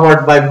are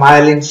covered by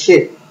myelin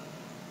sheath,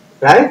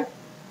 right?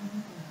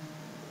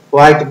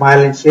 White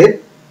myelin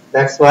sheath.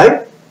 That's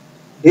why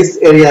this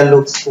area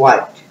looks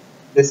white.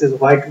 This is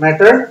white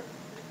matter,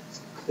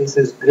 this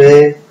is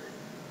gray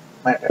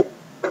matter,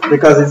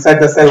 because inside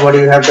the cell body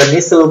you have the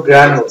micelle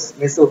granules,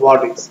 micelle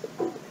bodies.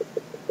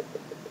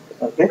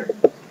 Okay.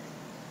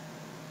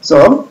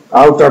 So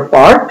outer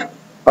part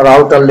or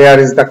outer layer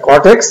is the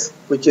cortex,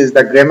 which is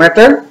the gray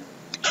matter,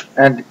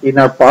 and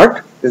inner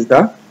part is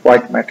the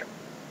white matter.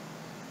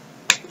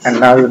 And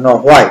now you know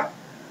why.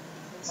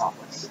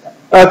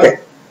 Okay.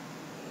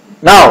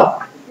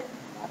 Now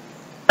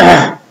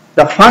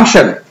the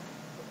function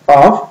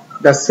of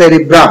the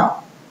cerebrum.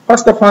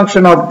 What's the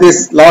function of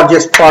this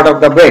largest part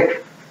of the brain?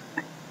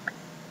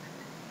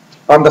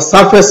 On the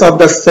surface of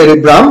the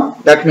cerebrum,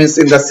 that means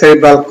in the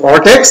cerebral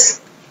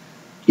cortex,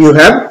 you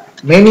have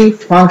many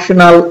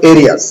functional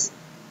areas.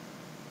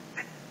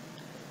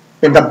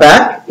 In the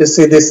back, you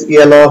see this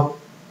yellow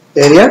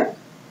area.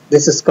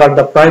 This is called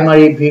the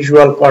primary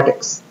visual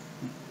cortex.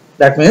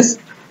 That means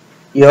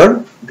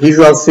your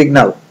visual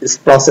signal is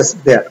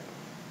processed there.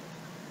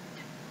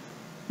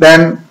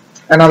 Then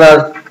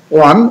another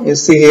one you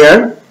see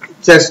here,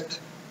 just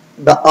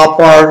the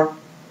upper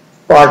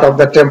part of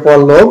the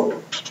temporal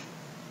lobe.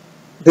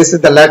 This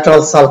is the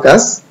lateral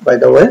sulcus, by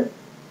the way.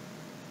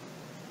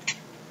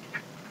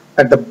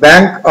 At the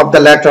bank of the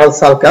lateral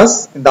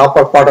sulcus, in the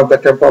upper part of the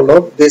temporal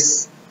lobe,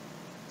 this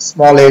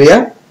small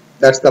area,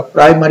 that's the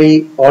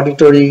primary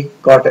auditory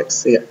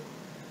cortex here.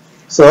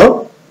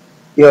 So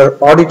your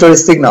auditory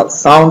signal,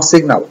 sound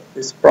signal,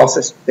 is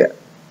processed there.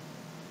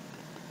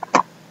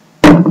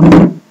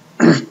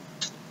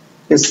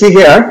 You see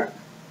here,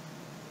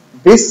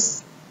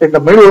 this in the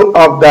middle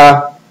of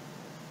the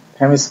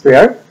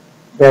hemisphere,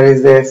 there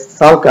is a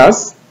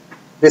sulcus.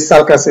 This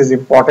sulcus is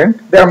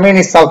important. There are many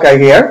sulci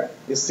here,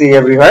 you see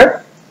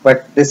everywhere,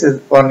 but this is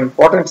one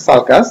important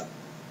sulcus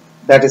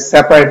that is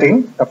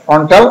separating the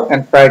frontal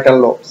and parietal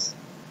lobes.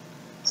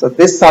 So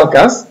this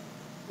sulcus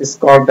is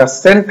called the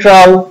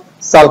central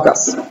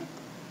sulcus.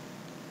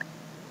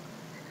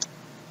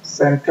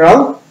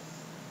 Central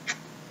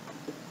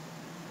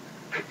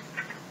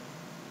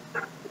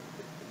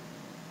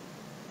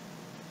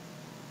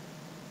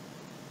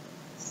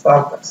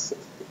sulcus.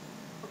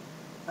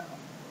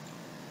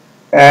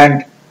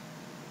 And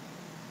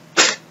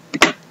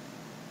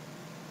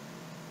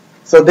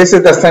so this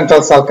is the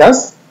central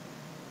sulcus.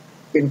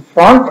 In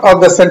front of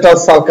the central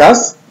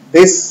sulcus,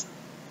 this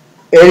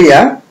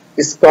area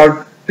is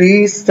called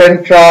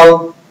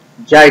precentral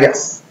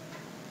gyrus,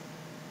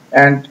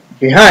 and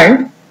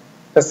behind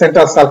the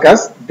central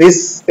sulcus,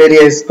 this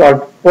area is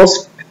called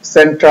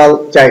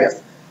postcentral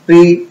gyrus.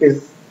 Pre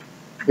is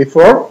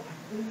before,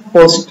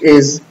 post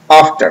is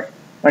after.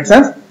 Make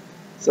sense?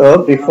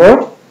 So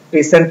before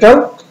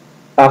precentral,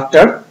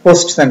 after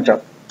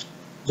postcentral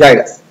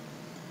gyrus.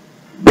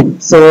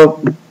 So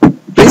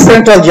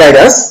precentral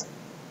gyrus,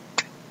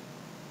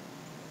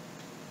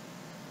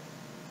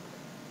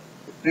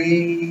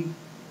 precentral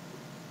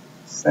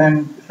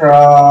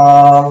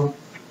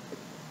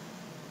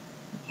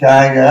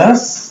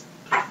gyrus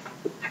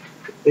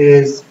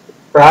is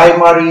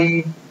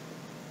primary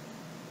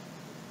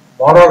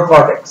motor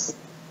cortex.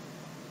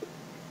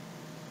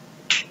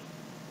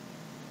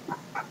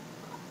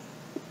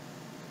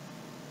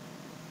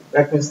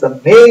 That means the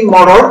main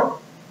motor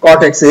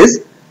cortex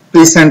is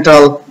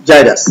precentral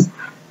gyrus.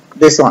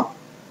 This one,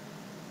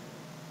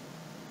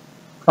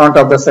 front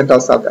of the central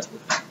sulcus.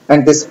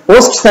 And this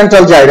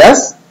postcentral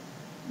gyrus,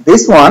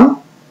 this one,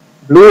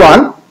 blue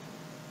one,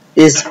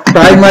 is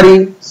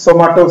primary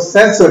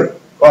somatosensory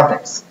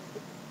cortex.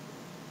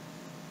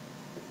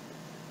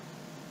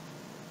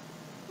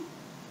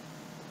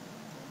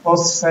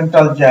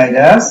 Postcentral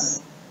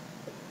gyrus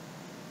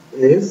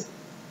is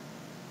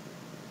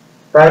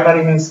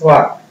primary means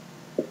what?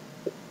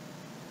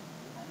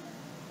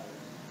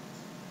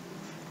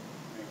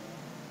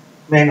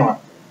 Main one.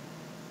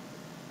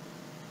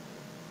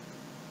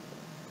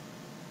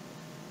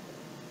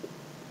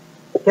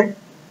 Okay.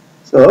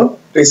 So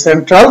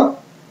precentral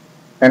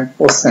and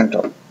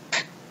postcentral.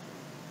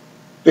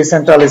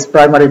 Precentral is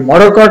primary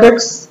motor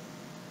cortex.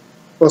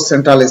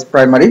 Postcentral is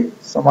primary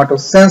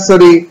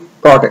somatosensory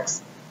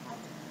cortex.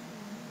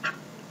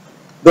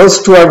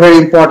 Those two are very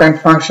important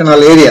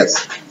functional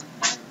areas.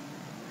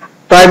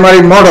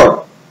 Primary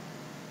motor.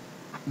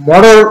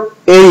 Motor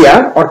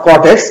area or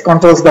cortex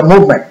controls the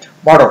movement.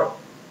 Motor.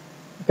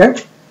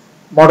 Okay.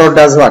 Motor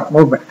does what?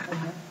 Movement.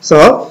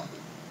 So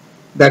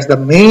that's the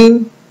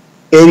main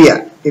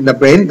area in the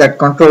brain that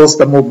controls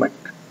the movement,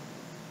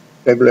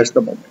 regulates the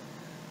movement.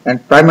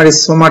 And primary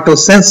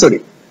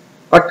somatosensory.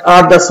 What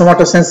are the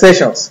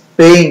somatosensations?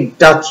 Pain,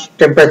 touch,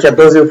 temperature,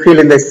 those you feel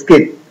in the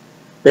skin.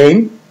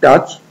 Pain,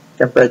 touch,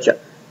 temperature.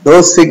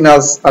 those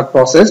signals are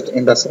processed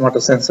in the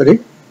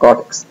somatosensory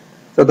cortex.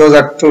 So those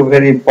are two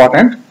very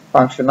important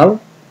functional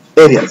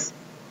areas.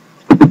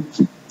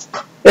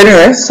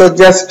 Anyway, so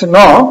just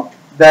know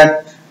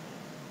that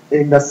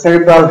in the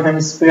cerebral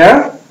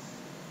hemisphere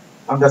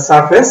on the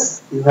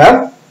surface you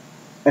have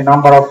a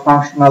number of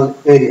functional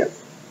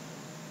areas.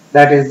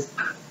 That is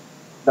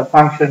the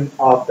function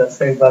of the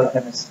cerebral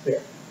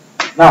hemisphere.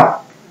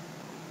 Now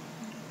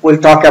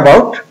we'll talk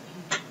about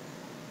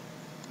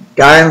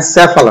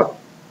diencephalon.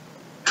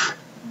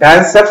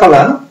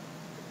 Diencephalon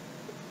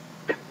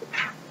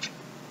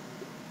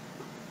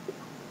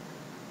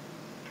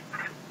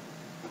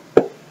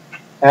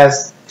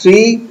has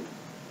three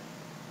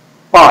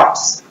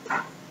parts: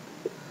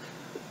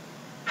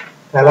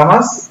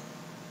 thalamus,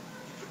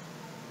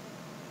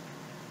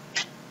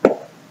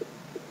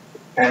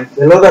 and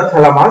below the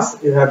thalamus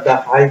you have the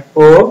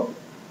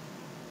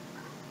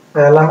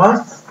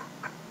hypothalamus,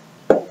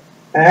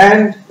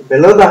 and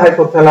below the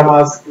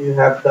hypothalamus you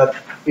have the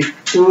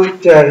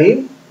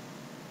pituitary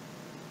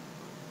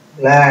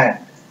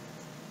gland.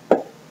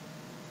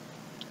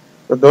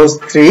 So those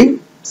three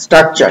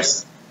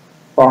structures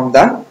form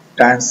the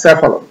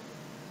diencephalon.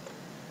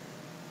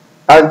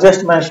 I'll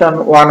just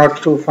mention one or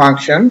two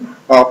functions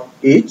of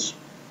each.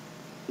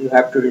 You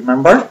have to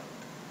remember.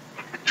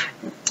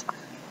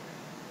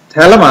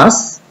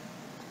 Thalamus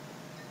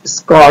is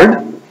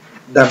called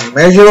the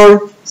major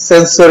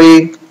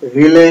sensory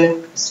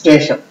relay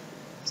station.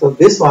 So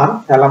this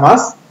one,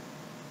 thalamus,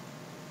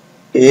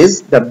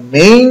 is the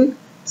main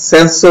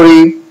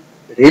sensory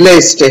relay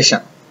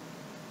station.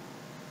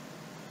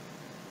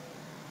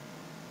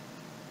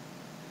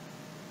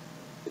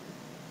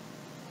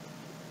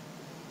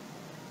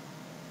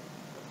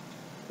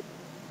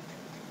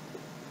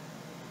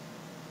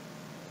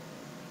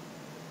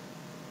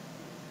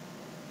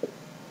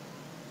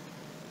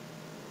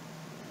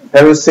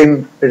 Have you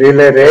seen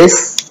relay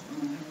race?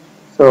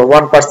 So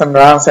one person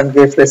runs and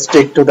gives the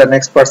stick to the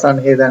next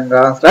person, he then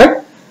runs,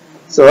 right?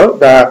 So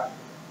the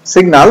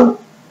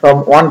signal from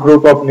one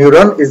group of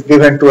neuron is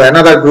given to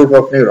another group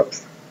of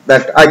neurons.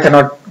 That I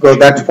cannot go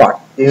that far.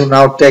 You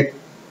now take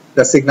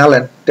the signal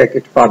and take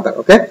it further,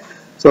 okay?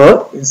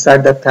 So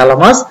inside the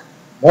thalamus,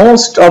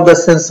 most of the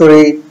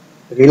sensory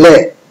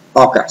relay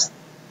occurs.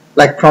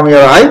 Like from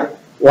your eye,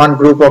 one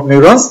group of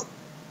neurons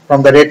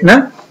from the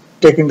retina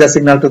taking the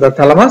signal to the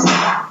thalamus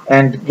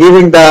and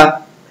giving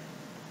the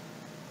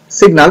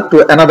signal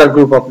to another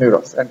group of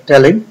neurons and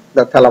telling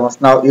the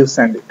thalamus, now you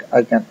send it.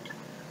 I can't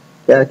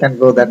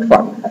go that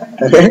far.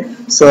 Okay,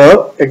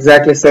 so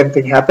exactly same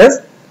thing happens.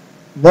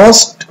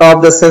 Most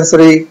of the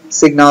sensory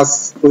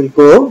signals will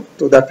go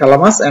to the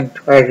thalamus and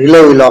a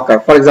relay will occur.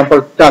 For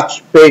example,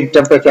 touch, pain,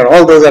 temperature,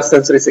 all those are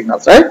sensory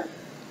signals, right?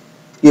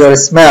 Your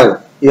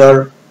smell,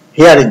 your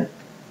hearing,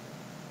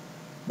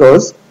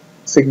 those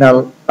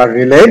signals are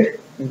relayed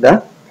in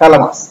the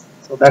thalamus.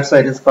 So that's why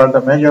it is called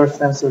the major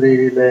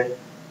sensory relay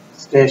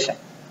station.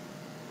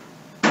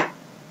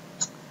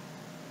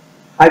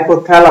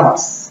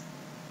 Hypothalamus.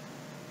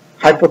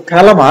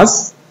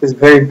 Hypothalamus is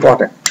very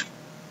important.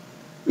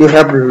 You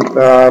have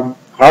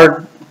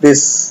heard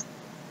this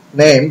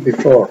name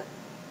before.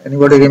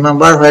 Anybody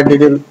remember? Where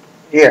did you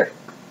hear?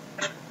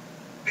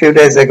 Few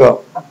days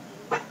ago.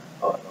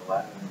 Oh, the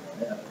Latin.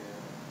 Yeah.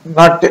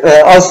 Not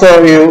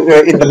also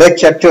you in the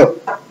lecture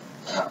too.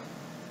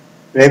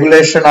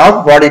 Regulation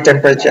of body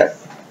temperature.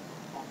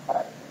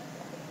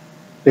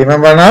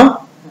 Remember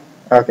now?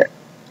 Okay.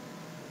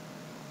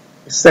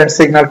 It sends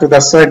signal to the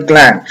sweat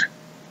gland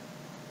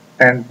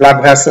and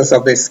blood vessels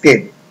of the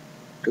skin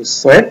to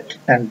sweat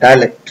and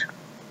dilate.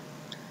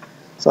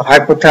 So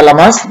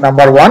hypothalamus,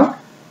 number one,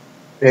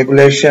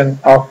 regulation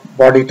of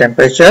body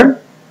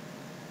temperature.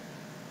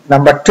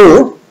 Number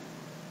two,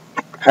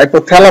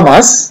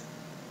 hypothalamus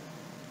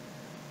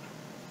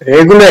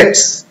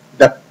regulates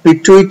the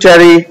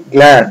pituitary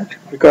gland,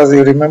 because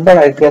you remember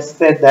I just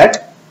said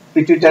that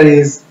pituitary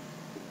is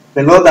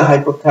below the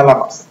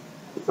hypothalamus.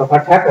 So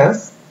what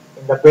happens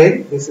in the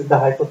brain? This is the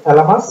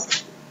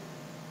hypothalamus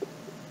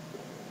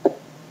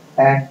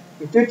and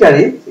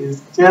pituitary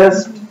is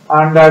just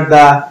under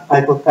the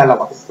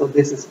hypothalamus. So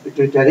this is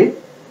pituitary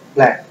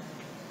gland.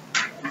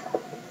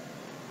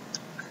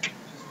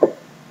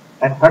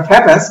 And what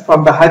happens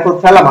from the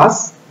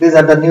hypothalamus, these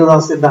are the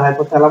neurons in the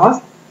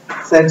hypothalamus,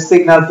 send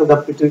signal to the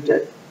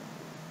pituitary.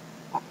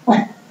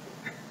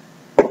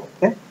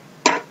 Okay.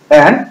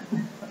 And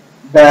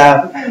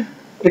the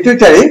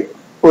pituitary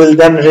will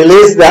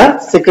then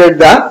secrete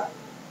the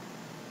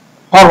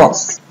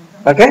hormones.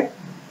 Okay.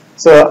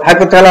 So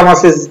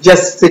hypothalamus is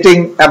just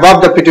sitting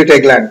above the pituitary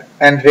gland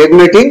and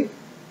regulating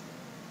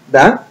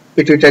the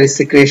pituitary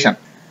secretion.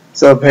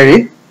 So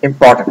very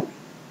important.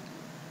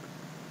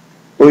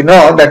 We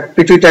know that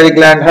pituitary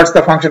gland, what's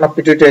the function of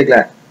pituitary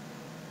gland?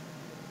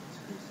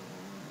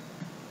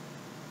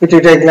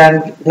 Pituitary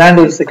gland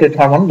will secrete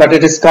hormone, but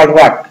it is called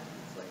what?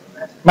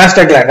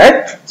 Master gland,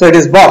 right? So it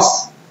is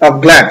boss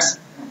of glands,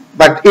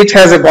 but it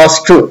has a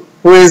boss too.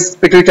 Who is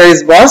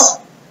pituitary's boss?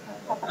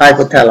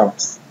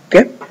 Hypothalamus.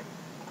 Okay.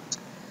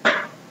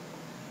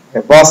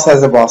 A boss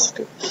has a boss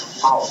too.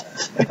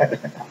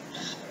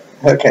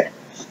 Okay,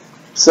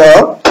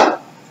 so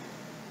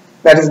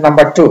that is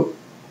number 2.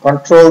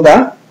 Control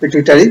the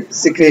pituitary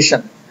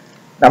secretion.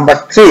 Number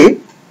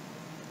 3,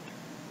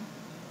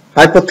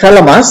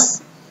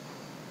 hypothalamus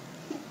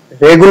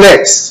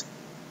regulates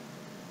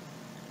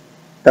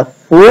the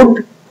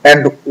food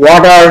and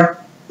water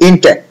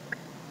intake.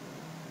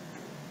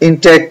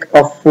 Intake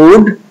of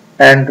food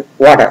and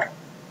water.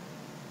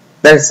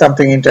 That is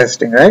something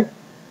interesting, right?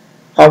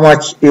 How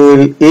much you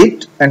will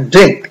eat and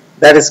drink.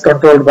 That is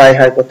controlled by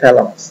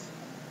hypothalamus.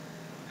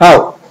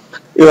 How?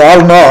 You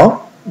all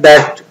know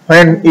that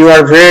when you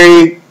are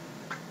very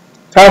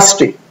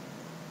thirsty,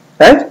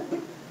 right?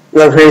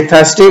 You are very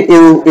thirsty,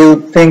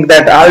 you think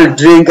that I'll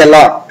drink a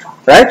lot,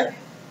 right?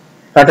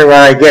 Whatever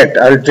I get,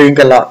 I'll drink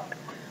a lot.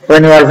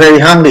 When you are very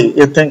hungry,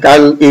 you think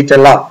I'll eat a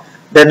lot.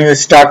 Then you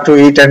start to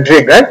eat and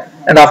drink, right?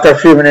 And after a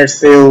few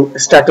minutes, you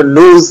start to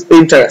lose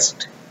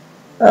interest.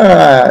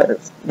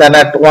 Then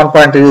at one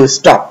point, you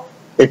stop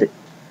eating.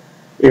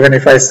 Even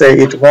if I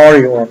say eat more,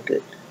 you won't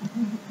eat.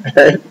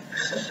 Right?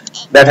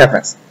 That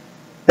happens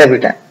every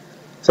time.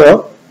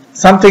 So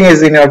something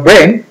is in your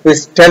brain which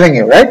is telling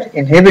you, right?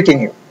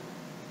 Inhibiting you.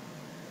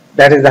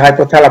 That is the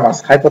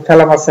hypothalamus.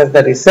 Hypothalamus has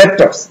the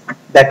receptors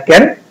that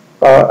can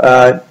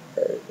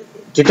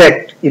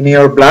detect in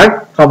your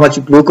blood how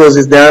much glucose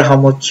is there, how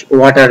much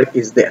water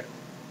is there.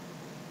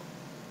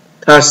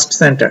 Thirst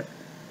center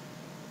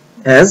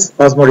has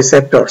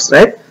osmoreceptors,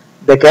 right?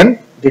 They can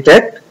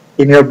detect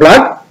in your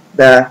blood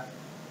the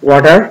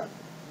water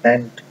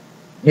and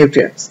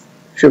nutrients,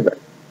 sugar,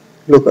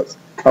 glucose,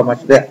 how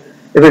much there.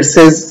 If it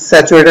says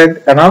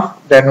saturated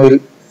enough, then we'll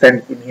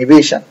send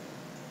inhibition.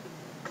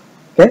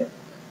 Okay,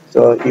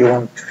 so you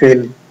won't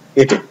feel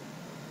eating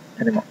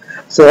anymore.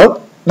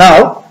 So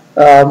now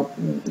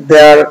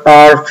there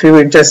are few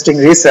interesting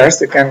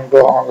research. You can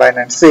go online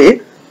and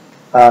see.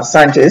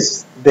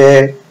 Scientists,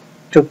 they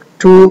took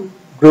 2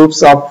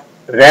 groups of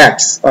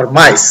rats or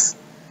mice,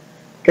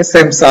 okay,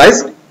 same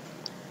size,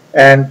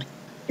 and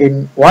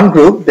in one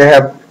group they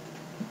have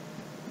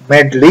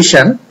made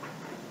lesion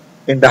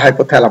in the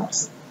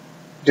hypothalamus,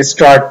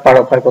 destroyed part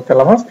of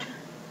hypothalamus.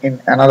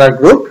 In another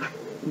group,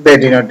 they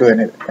did not do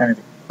anything,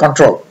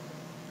 control,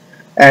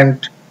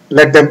 and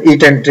let them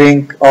eat and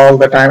drink all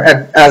the time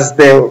as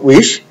they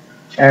wish,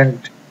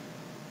 and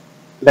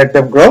let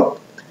them grow.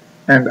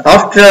 And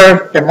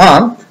after a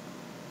month,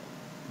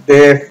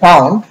 they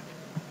found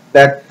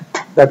that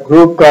the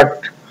group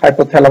got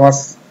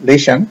hypothalamus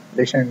lesion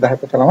in the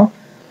hypothalamus.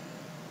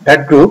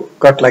 That group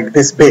got like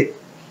this big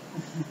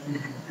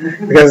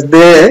because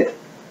they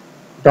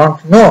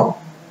don't know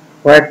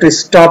where to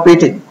stop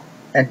eating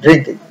and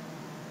drinking.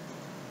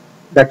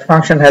 That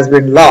function has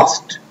been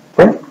lost.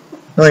 Okay?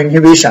 No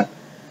inhibition.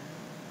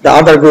 The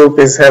other group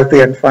is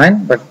healthy and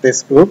fine, but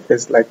this group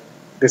is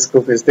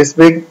this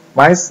big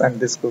mice, and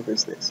this group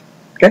is this.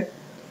 Okay.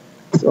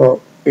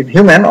 So in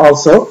human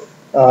also,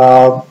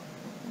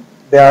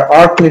 there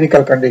are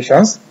clinical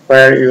conditions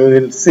where you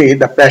will see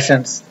the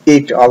patients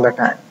eat all the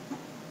time.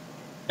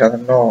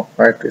 Doesn't know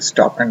where to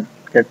stop and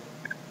get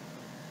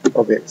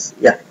obese.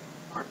 Yeah.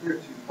 Are there 2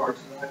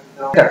 parts of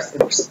that?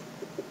 Yes.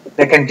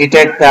 They can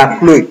detect the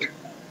fluid.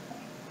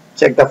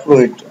 Check the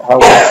fluid, how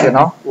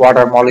much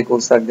water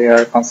molecules are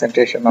there,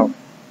 concentration of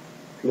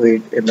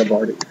fluid in the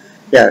body.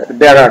 Yeah,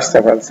 there are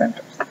several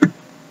centers.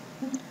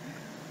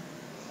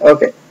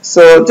 Okay,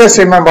 so just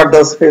remember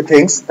those few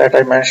things that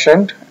I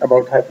mentioned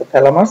about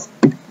hypothalamus.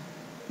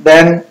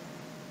 Then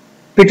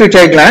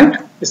pituitary gland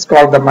is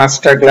called the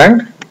master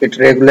gland. It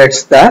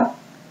regulates the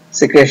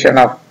secretion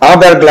of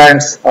other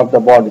glands of the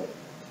body.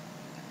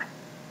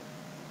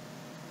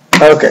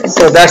 Okay,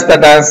 so that's the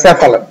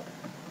diencephalon.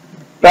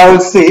 Now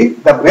we'll see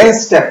the brain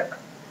stem.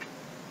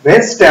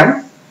 Brain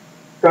stem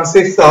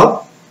consists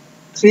of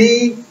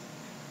 3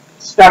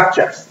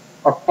 structures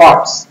or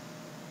parts.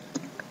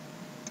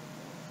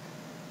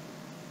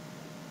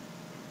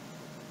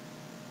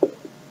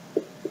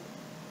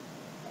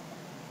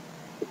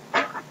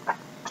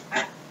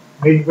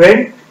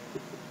 Midbrain,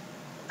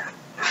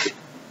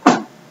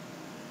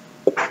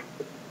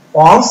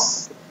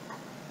 pons,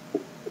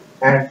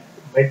 and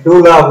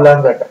medulla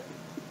oblongata.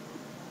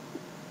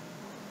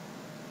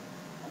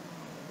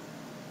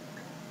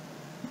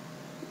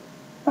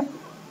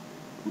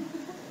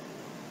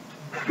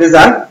 These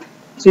are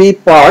 3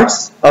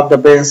 parts of the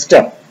brain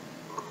stem.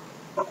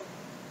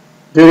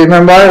 Do you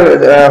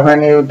remember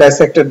when you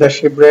dissected the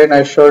sheep brain?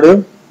 I showed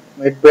you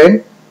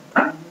midbrain,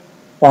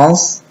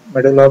 pons,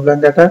 medulla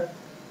oblongata.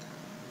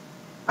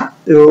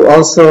 You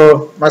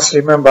also must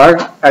remember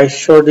I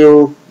showed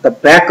you the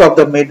back of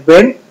the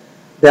midbrain.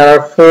 There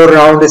are 4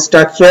 round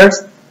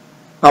structures.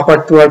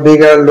 Upper 2 are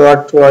bigger,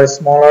 lower 2 are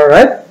smaller,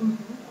 right?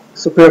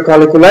 Superior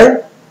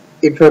colliculi,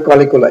 inferior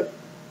colliculi,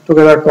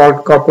 together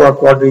called corpora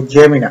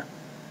quadrigemina.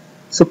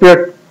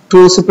 Superior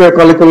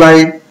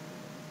colliculi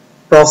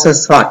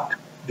process what?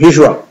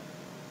 Visual.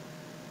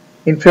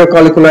 Inferior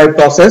colliculi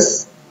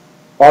process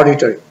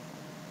auditory.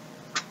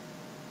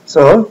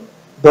 So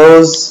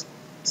those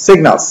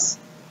signals,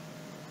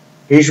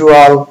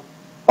 visual,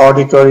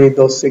 auditory,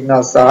 those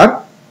signals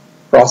are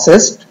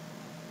processed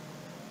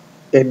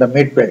in the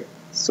midbrain,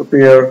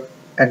 superior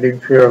and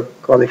inferior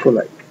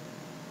colliculi.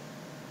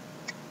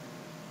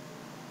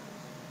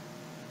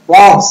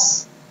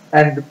 Pons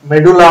and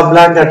medulla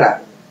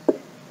oblongata.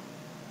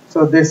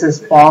 So this is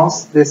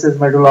pons, this is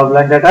medulla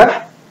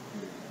oblongata.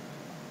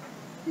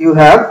 You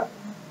have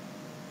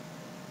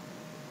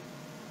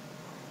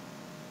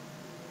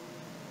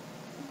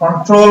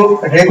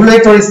control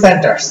regulatory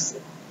centers.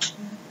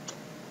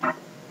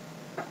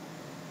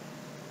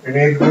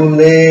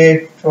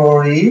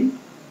 Regulatory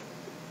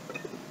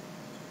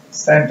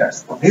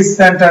centers. These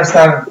centers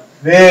are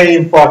very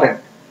important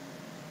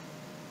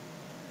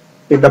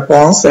in the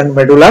pons and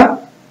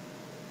medulla.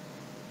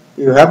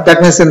 You have,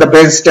 that means in the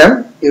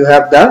brainstem, you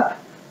have the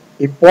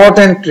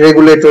important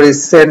regulatory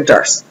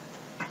centers.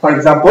 For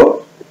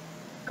example,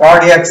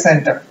 cardiac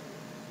center,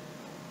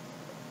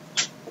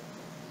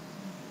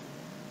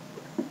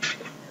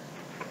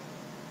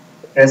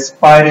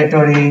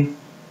 respiratory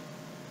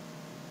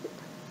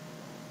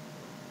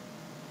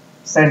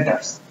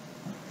centers.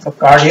 So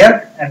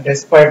cardiac and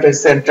respiratory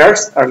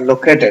centers are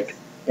located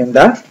in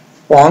the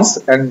pons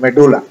and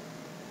medulla.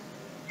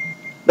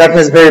 That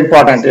is very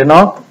important, you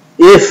know.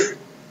 If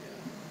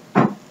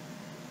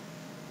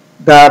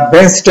the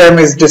brainstem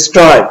is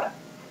destroyed,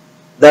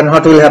 then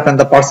what will happen?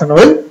 The person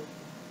will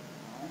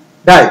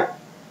die,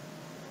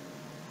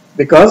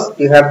 because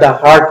you have the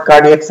heart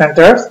cardiac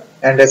centers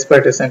and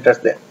respiratory centers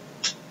there.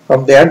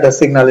 From there the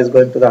signal is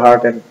going to the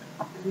heart and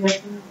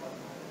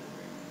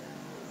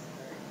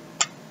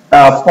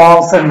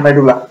pons and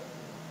medulla.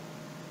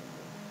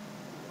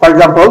 For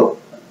example,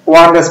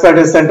 one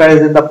respiratory center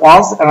is in the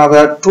pons,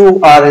 another two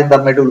are in the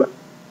medulla.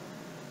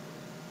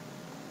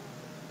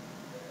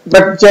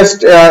 But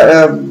just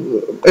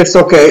it's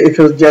okay if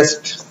you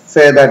just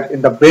say that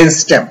in the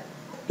brainstem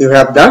you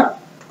have the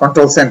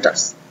control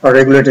centers or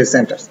regulatory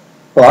centers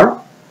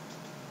for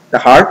the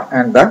heart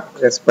and the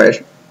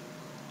respiration.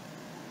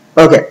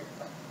 Okay.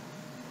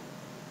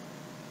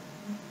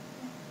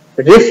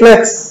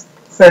 Reflex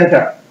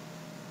center.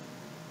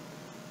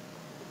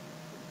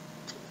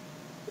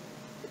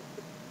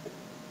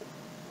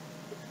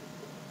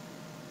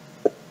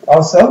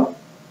 Also,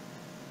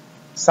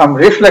 some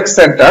reflex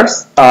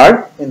centers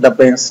are in the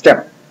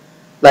brainstem.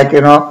 Like,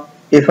 you know,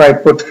 if I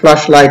put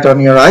flashlight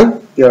on your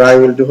eye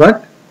will do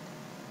what?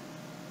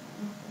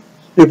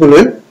 People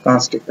will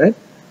constrict, right?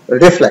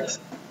 Reflex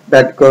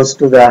that goes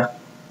to the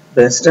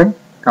brainstem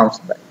comes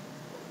back.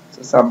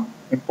 So some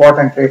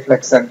important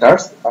reflex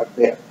centers are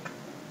there.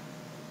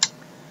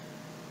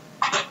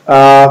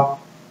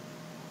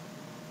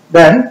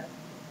 Then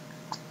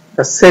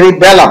the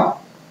cerebellum.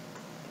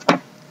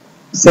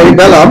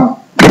 Cerebellum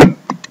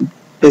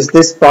is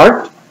this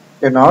part,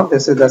 you know,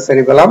 this is the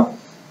cerebellum,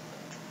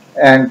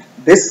 and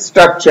this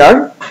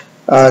structure,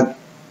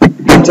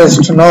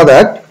 just to know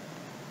that,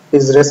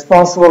 is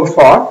responsible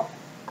for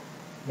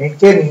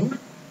maintaining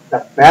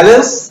the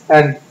balance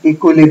and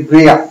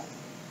equilibrium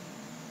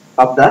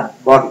of the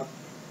body.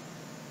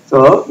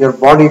 So your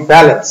body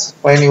balance,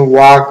 when you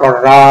walk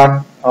or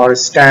run or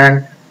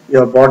stand,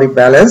 your body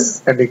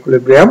balance and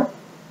equilibrium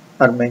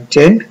are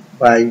maintained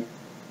by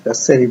the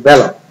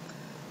cerebellum.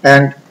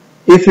 And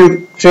if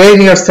you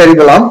train your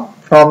cerebellum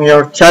from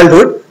your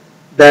childhood,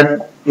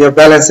 then your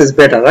balance is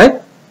better,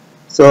 right?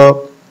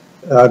 So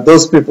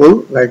those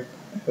people, like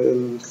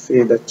you'll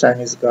see the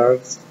Chinese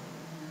girls,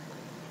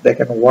 they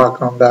can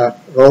walk on the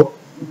rope,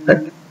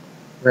 right?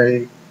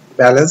 Very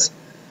balanced,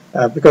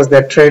 because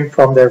they're trained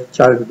from their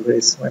childhood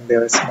days when they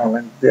are small,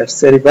 and their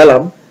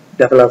cerebellum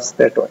develops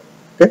that way.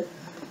 Okay,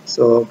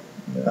 so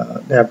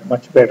they have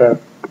much better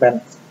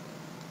balance.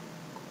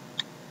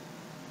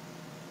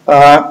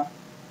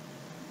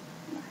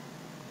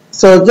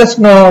 So just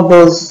know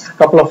those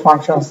couple of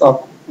functions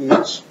of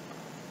each.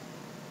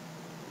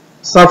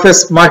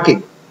 Surface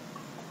marking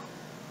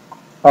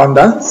on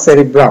the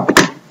cerebrum.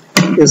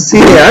 You see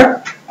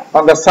here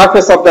on the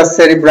surface of the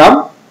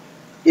cerebrum,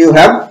 you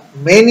have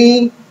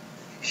many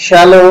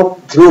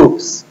shallow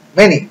grooves.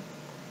 Many.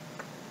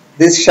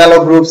 These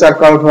shallow grooves are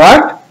called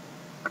what?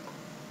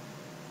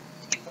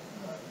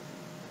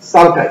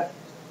 Sulci.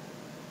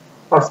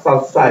 Or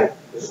sulci.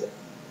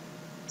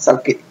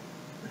 Sulci.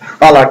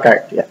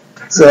 Sulci, yeah.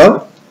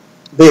 So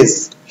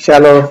these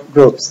shallow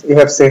grooves you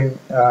have seen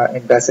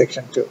in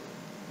dissection too.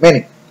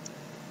 Many.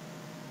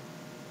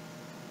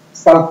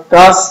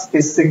 Sulcus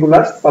is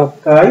singular,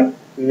 sulci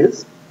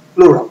is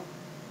plural.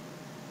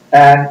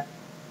 And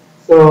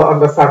so on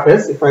the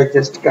surface, if I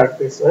just cut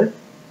this way,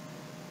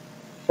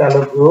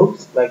 shallow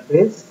grooves like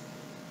this,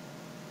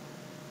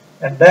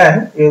 and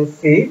then you'll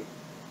see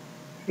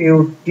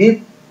few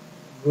deep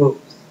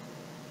grooves.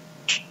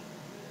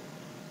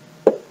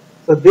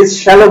 So these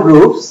shallow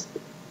grooves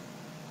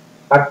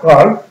are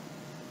called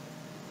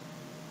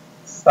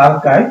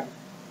sulci,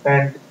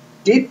 and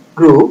deep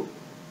groove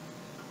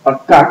or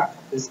cut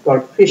is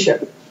called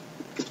fissure.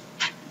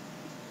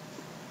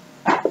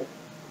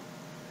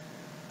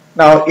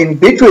 Now in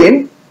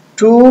between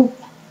two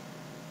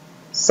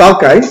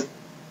sulci,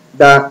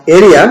 the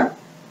area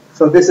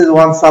So this is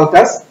one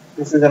sulcus,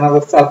 this is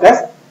another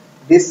sulcus.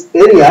 This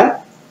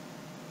area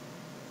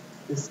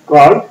is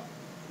called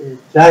a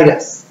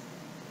gyrus.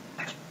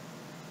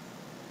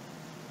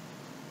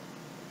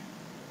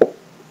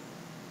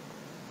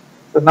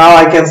 So now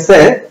I can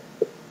say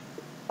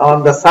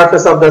on the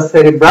surface of the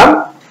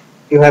cerebrum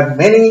you have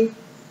many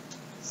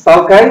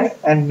sulci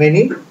and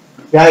many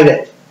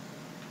gyri.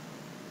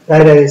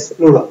 Gyri is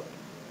plural.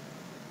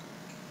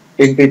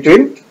 In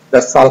between the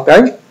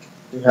sulci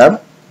you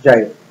have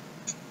gyri.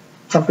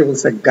 Some people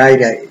say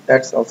gyri,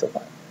 that's also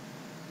fine.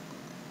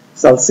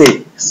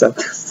 Sulci,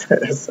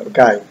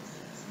 sulci,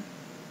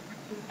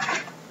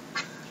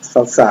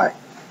 sulci.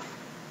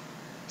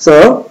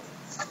 So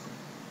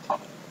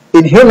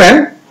in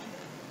human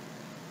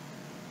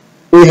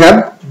we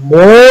have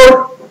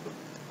more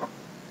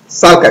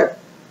sulci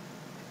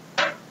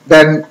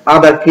than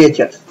other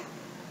creatures.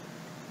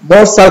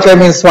 More sulci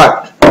means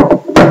what?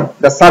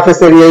 The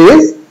surface area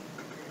is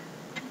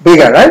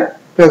bigger, right?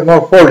 There's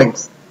more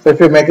foldings. So if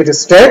you make it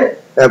straight,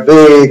 a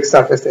big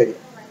surface area.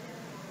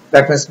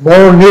 That means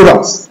more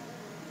neurons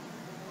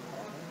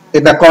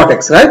in the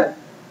cortex, right?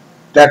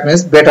 That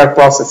means better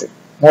processing,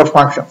 more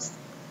functions.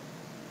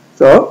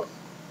 So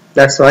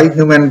that's why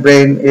human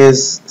brain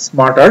is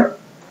smarter.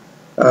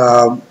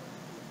 The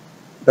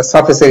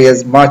surface area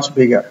is much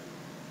bigger,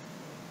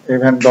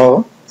 even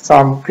though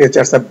some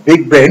creatures have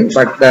big brain,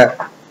 but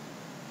the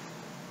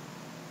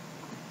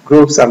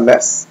groups are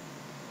less.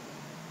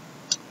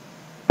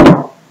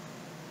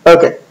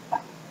 Okay,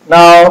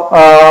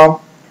 now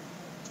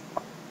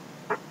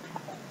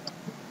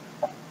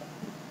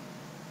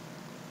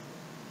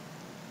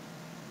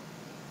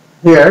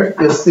here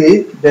you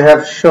see they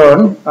have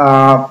shown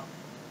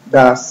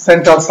the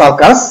central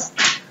sulcus.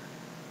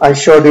 I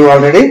showed you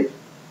already.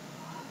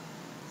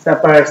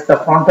 Separates the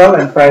frontal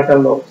and parietal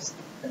lobes.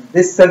 And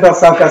this central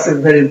sulcus is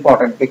very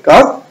important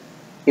because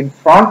in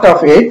front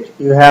of it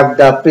you have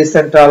the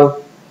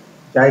precentral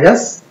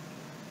gyrus,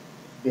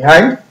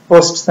 behind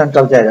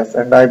postcentral gyrus,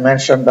 and I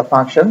mentioned the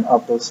function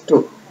of those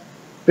two.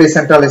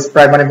 Precentral is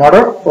primary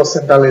motor,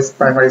 postcentral is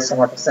primary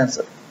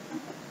somatosensory.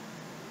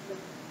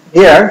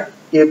 Here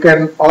you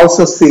can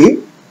also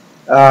see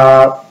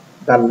the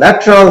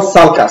lateral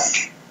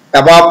sulcus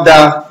above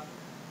the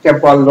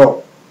temporal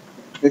lobe.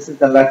 This is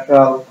the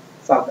lateral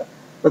sulcus.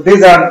 So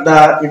these are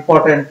the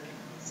important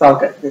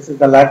sulci. This is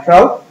the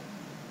lateral,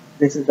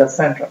 this is the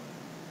central.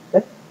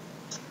 Okay.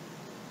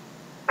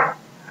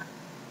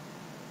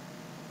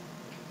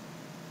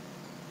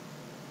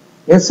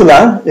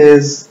 Insula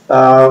is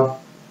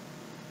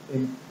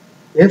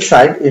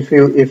inside. If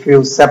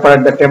you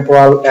separate the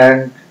temporal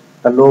and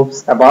the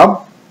lobes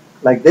above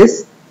like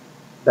this,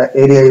 the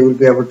area you will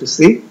be able to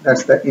see,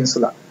 that's the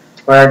insula,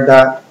 where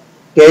the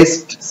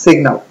taste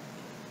signal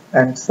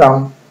and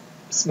some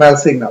smell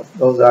signals,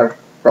 those are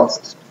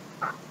processed.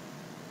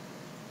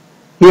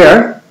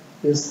 Here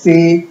you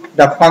see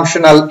the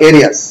functional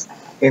areas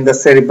in the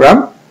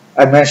cerebrum.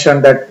 I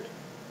mentioned that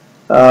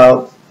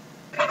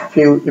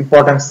few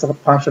important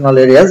functional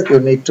areas you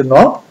need to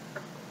know.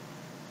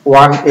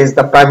 One is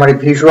the primary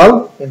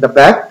visual in the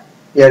back.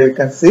 Here you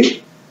can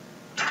see.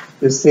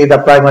 You see the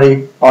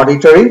primary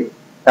auditory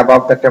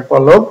above the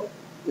temporal lobe.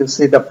 You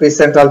see the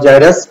precentral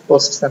gyrus,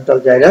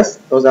 postcentral gyrus.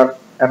 Those are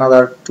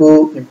another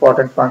two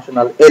important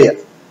functional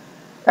areas.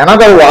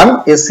 Another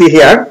one you see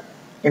here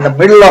in the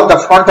middle of the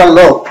frontal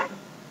lobe.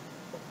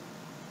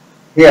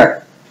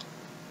 Here,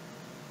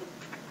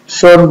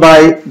 shown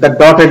by the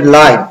dotted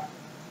line.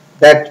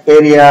 That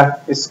area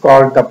is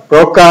called the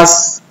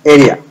Broca's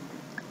area.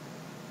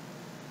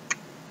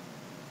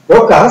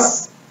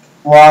 Broca's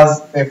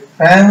was a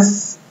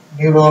French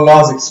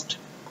neurologist.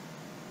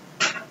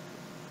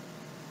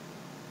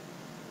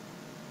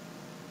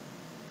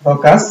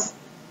 Broca's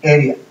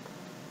area.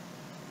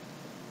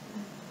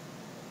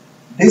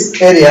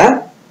 This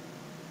area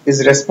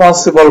is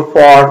responsible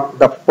for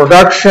the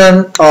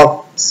production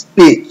of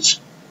speech.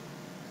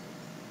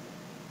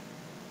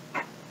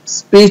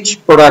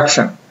 Speech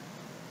production.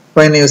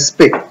 When you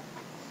speak,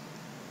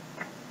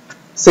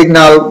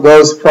 signal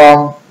goes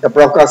from the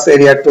Broca's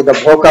area to the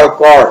vocal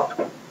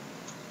cord.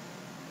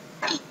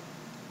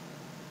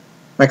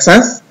 Make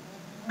sense?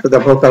 To the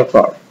vocal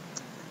cord.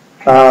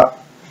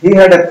 He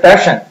had a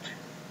patient.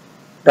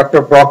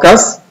 Dr.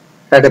 Broca's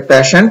had a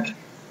patient,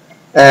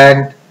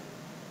 and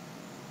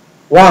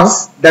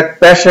once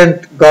that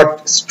patient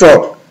got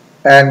stroke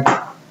and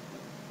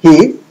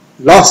he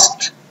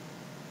lost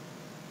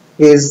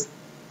his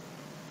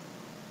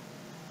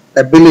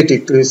ability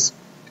to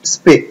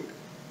speak.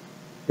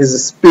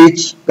 His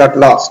speech got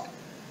lost.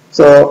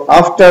 So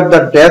after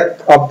the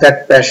death of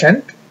that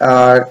patient,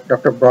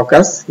 Dr.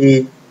 Broca's,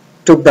 he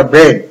took the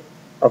brain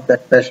of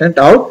that patient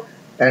out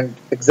and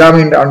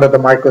examined under the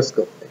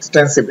microscope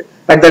extensively.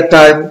 At that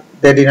time,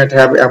 they didn't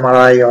have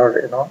MRI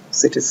or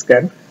CT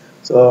scan.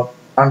 So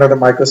under the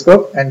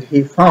microscope, and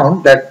he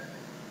found that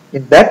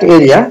in that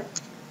area,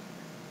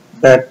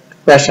 that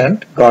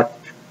patient got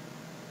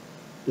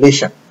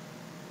lesion.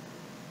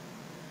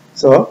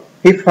 So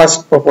he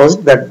first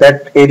proposed that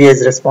that area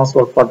is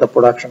responsible for the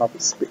production of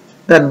speech.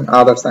 Then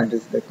other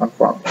scientists, they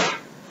confirmed.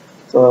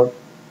 So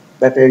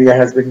that area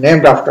has been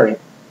named after him.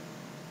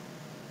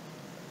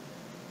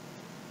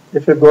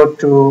 If you go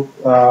to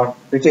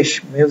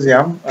British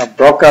Museum,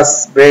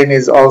 Broca's brain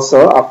is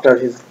also, after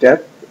his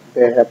death,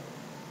 they have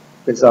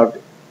preserved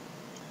it.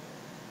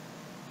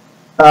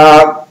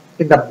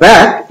 In the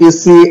back, you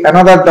see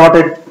another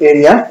dotted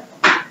area.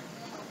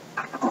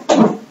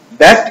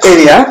 That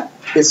area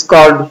is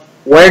called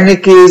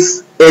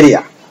Wernicke's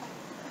area.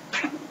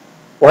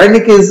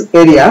 Wernicke's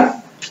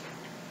area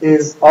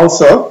is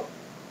also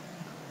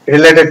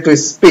related to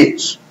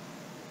speech.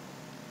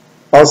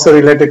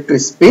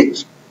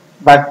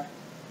 But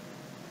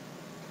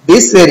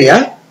this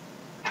area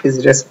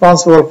is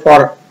responsible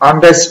for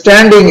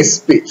understanding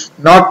speech,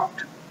 not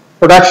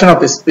production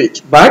of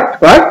speech, but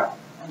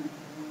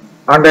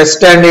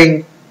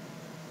understanding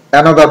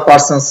another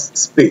person's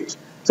speech.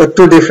 So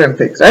two different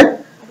things, right?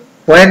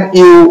 When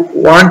you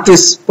want to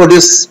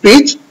produce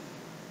speech,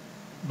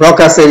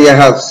 Broca's area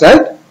helps,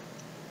 right?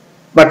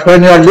 But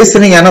when you are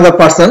listening, another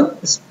person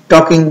is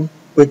talking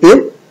with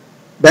you,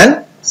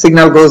 then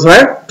signal goes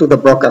where? To the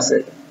Broca's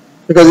area.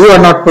 Because you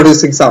are not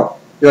producing sound,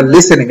 you are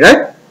listening,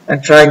 right?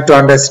 And trying to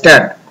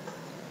understand.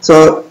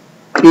 So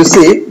you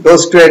see,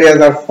 those two areas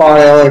are far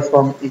away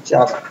from each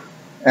other.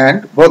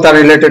 And both are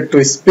related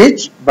to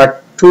speech,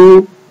 but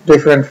two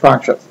different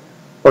functions.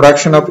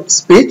 Production of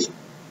speech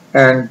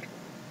and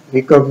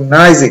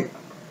recognizing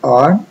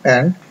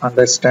and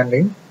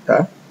understanding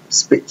the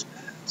speech.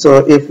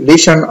 So if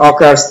lesion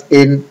occurs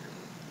in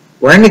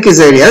Wernicke's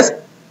areas,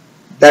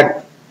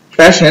 that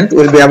patient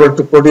will be able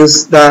to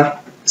produce the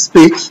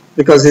speech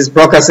because his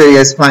Broca's area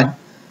is fine,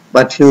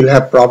 but he will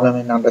have problem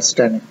in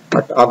understanding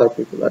what other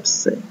people are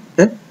saying.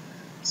 Okay,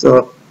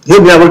 so he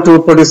will be able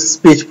to produce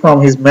speech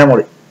from his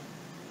memory.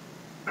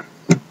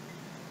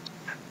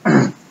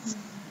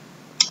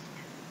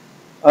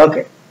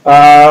 Okay.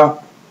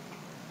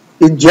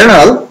 In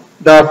general,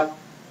 the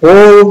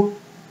whole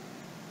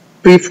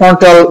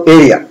prefrontal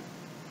area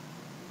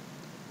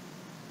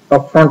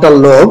of frontal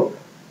lobe,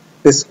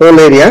 this whole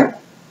area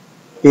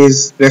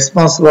is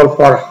responsible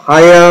for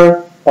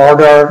higher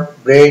order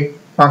brain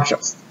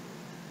functions.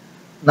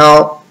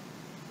 Now,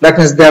 that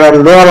means there are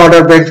lower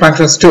order brain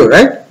functions too,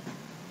 right?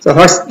 So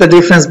what's the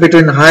difference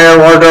between higher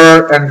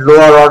order and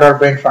lower order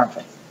brain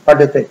functions? What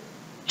do you think?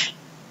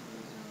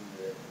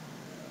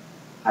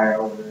 Higher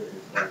order is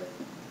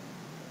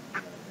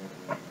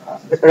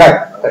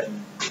Right.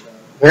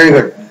 Very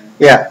good.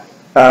 Yeah.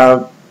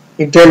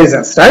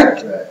 Intelligence,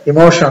 right?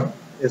 Emotion,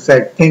 it's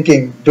like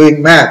thinking,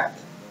 doing math.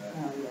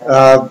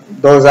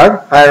 Those are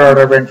higher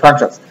order brain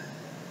functions.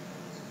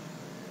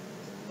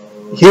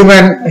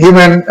 Human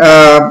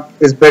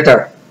is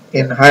better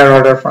in higher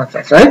order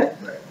functions, right?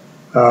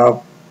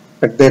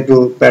 But they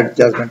do bad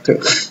judgment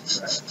too.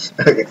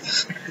 Okay.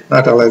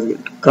 Not always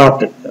good.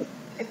 Corrupted. Isn't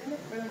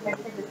it related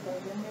to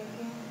decision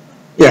making?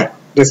 Yeah,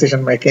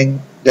 decision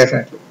making,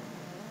 definitely.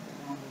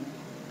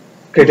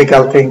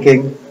 Critical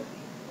thinking.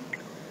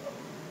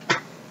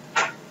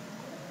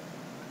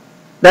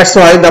 That's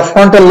why the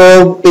frontal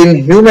lobe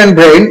in human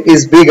brain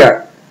is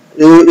bigger.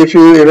 If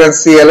you even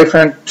see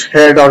elephant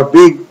head or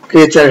big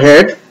creature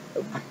head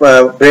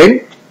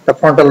brain, the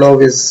frontal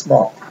lobe is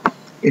small.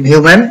 In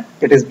human,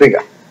 it is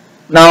bigger.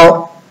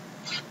 Now,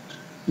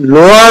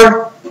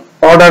 lower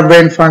order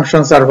brain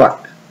functions are what?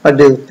 What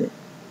do you think?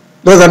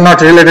 Those are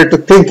not related to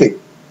thinking.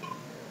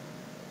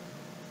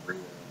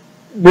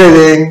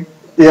 Breathing,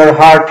 your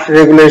heart,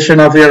 regulation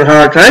of your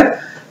heart, right?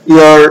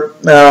 Your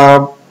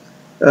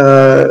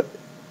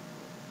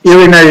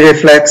urinary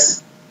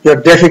reflex, your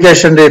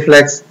defecation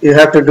reflex, you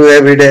have to do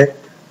every day.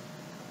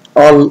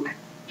 All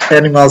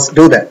animals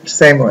do that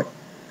same way.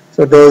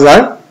 So those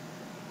are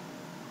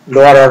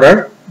lower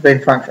order brain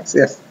functions.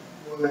 Yes.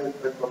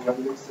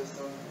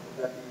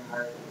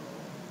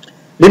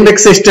 Limbic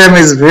system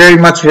is very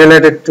much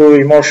related to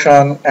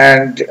emotion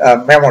and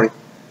memory.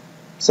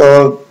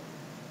 So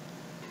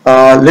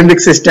limbic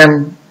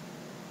system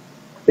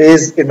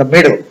is in the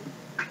middle.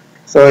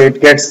 So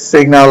it gets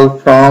signal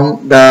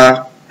from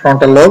the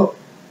frontal lobe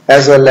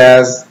as well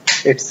as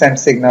it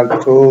sends signal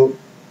to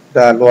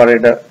the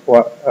lower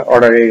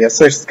order area.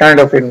 So it's kind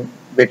of in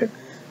between.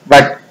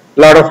 But a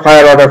lot of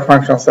higher order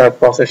functions are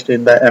processed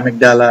in the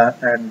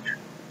amygdala and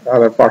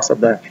other parts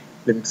of the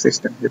limbic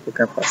system,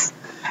 hippocampus.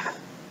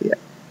 Yeah.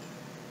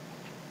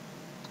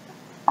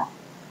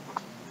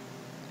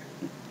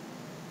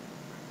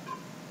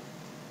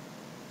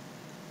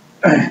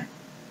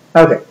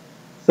 Okay.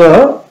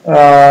 So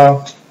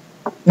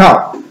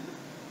now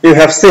you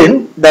have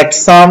seen that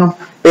some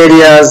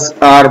areas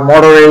are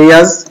motor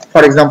areas,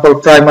 for example,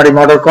 primary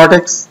motor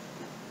cortex,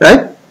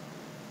 right?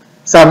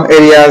 Some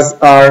areas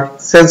are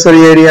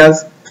sensory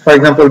areas, for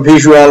example,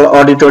 visual,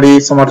 auditory,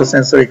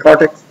 somatosensory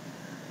cortex.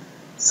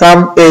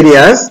 Some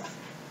areas,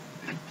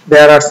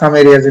 there are some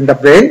areas in the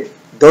brain,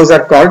 those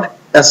are called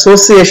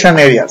association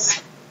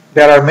areas.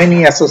 There are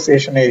many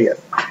association areas.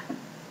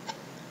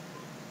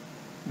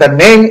 The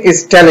name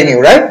is telling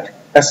you, right?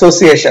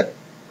 Association.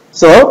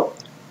 So,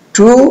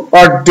 two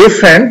or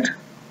different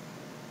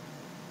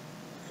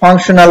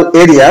functional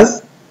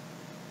areas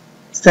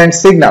send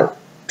signal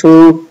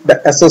to the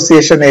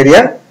association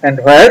area, and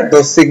where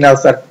those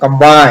signals are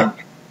combined.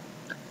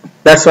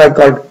 That's why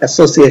called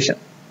association.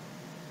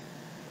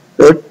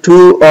 So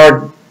two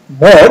or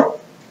more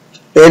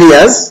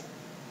areas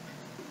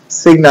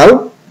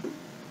signal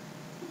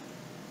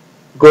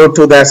go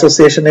to the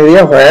association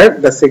area where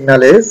the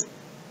signal is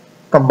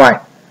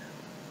combined.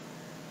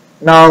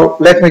 Now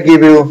let me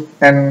give you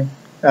an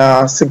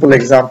simple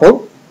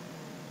example.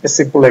 A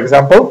simple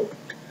example.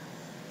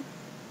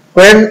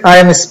 When I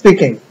am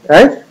speaking,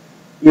 right?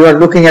 You are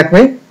looking at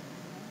me.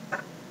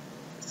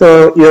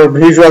 So your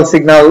visual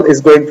signal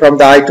is going from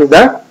the eye to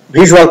the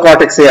visual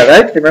cortex here,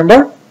 right?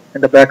 Remember?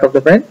 In the back of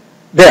the brain.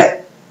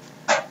 There.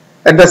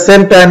 At the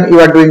same time, you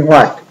are doing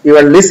what? You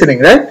are listening,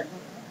 right?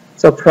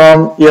 So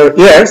from your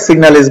ear,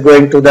 signal is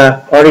going to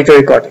the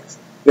auditory cortex.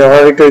 Your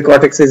auditory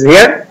cortex is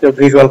here, your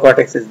visual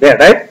cortex is there,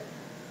 right?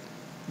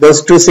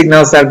 Those two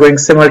signals are going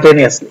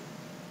simultaneously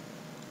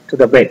to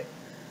the brain.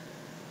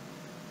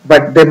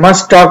 But they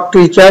must talk to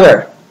each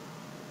other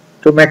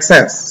to make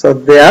sense. So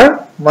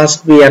there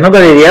must be another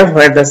area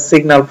where the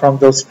signal from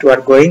those two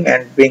are going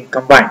and being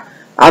combined.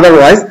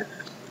 Otherwise,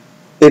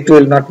 it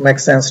will not make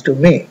sense to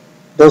me.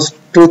 Those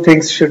two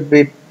things should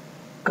be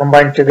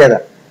combined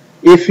together.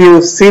 If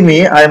you see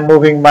me, I am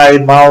moving my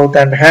mouth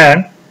and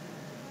hand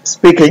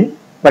speaking,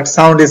 but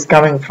sound is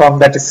coming from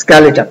that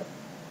skeleton.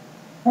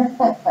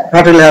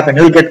 What will happen?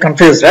 You will get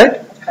confused, right?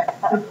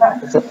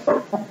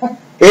 So,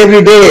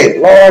 every day,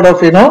 lot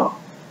of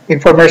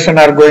information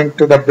are going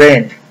to the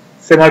brain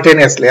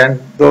simultaneously, and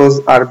those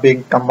are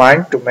being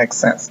combined to make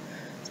sense.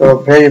 So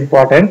very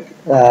important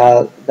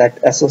that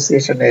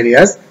association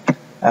areas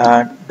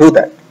do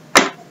that.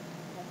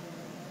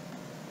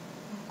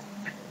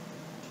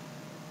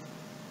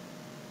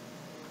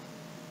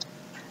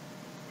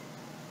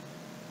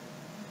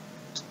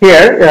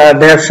 Here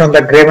they have shown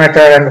the gray matter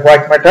and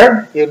white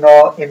matter.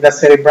 In the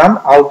cerebrum,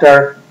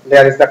 outer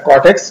layer is the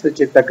cortex, which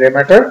is the gray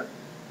matter,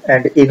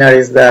 and inner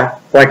is the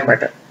white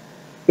matter.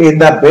 In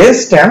the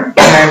brainstem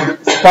and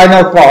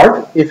spinal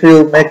cord, if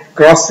you make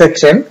cross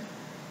section,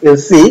 you'll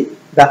see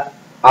the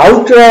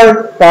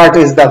outer part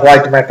is the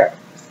white matter.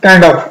 It's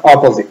kind of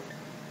opposite.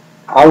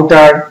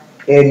 Outer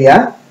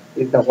area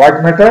is the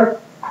white matter,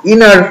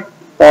 inner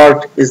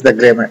part is the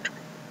gray matter.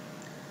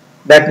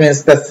 That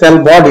means the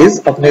cell bodies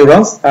of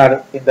neurons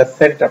are in the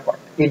center part,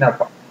 inner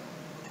part.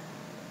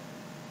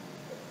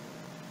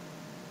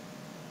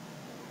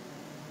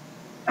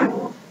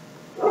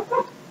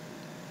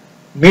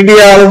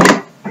 Medial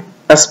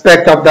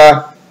aspect of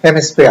the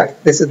hemisphere.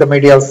 This is the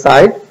medial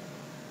side.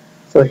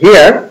 So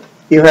here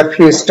you have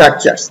few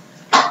structures.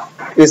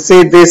 You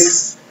see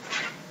this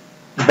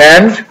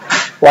band,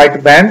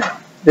 white band.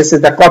 This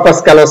is the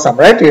corpus callosum,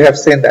 right? You have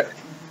seen that.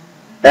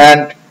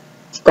 And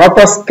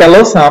corpus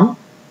callosum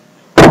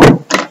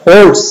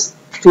holds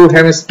two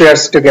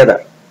hemispheres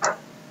together.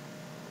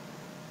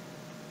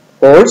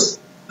 Holds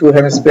two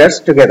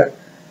hemispheres together.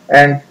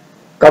 And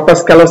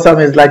corpus callosum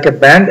is like a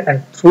band,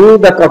 and through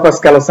the corpus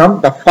callosum,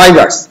 the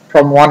fibers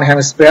from one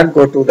hemisphere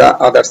go to the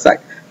other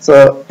side.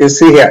 So you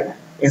see here,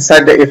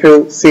 if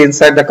you see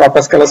inside the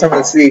corpus callosum,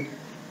 you see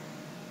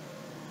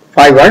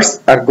fibers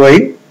are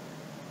going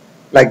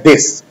like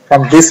this.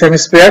 From this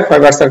hemisphere,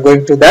 fibers are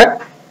going to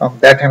that. From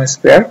that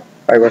hemisphere,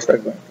 fibers are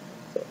going.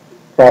 So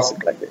cross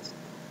it like this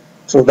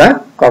through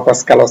the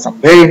corpus callosum.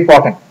 Very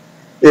important.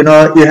 You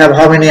have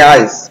how many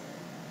eyes?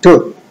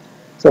 Two.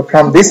 So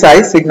from this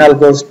eye, signal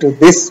goes to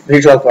this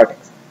visual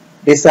cortex.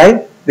 This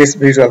eye, this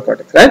visual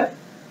cortex, right?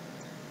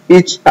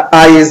 Each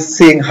eye is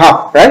seeing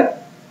half, right,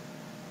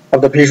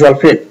 of the visual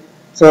field.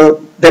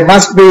 So they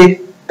must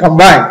be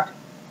combined.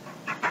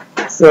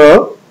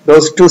 So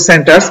those two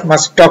centers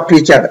must talk to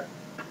each other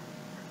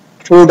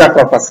through the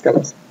corpus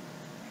callosum.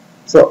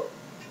 So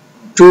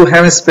two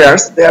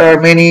hemispheres, there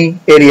are many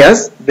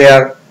areas, they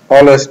are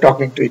always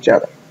talking to each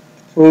other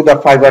through the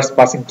fibers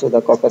passing through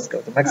the corpus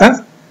callosum. Make sense?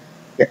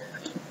 Okay.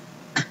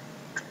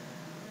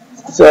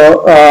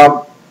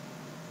 So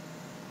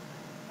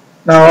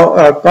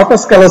now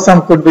corpus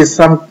callosum could be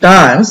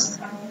sometimes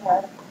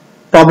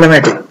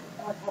problematic.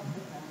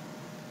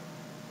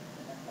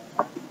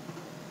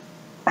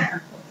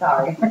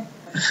 Sorry.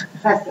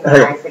 That's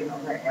the eye signal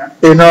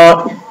right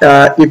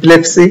now.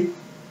 Epilepsy.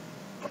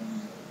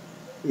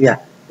 Yeah,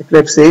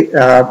 epilepsy.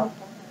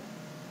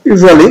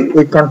 Usually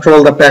we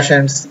control the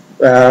patients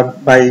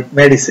by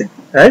medicine,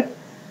 right?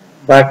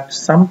 But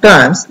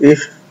sometimes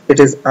if it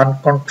is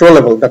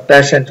uncontrollable, the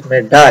patient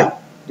may die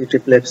due to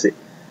epilepsy.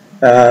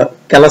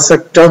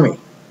 Callosectomy,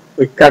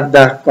 we cut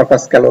the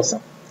corpus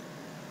callosum.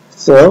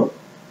 So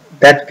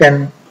that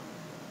can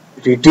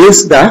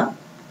reduce the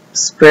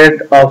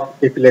spread of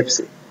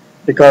epilepsy,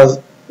 because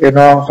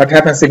what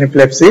happens in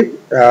epilepsy,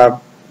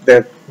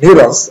 the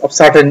neurons of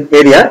certain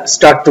area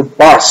start to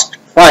burst,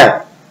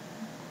 fire.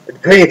 It's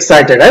very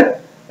excited, right?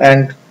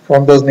 And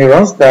from those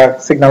neurons, the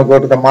signal go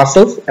to the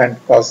muscles and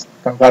cause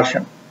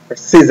convulsion or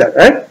seizure,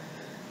 right?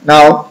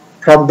 Now,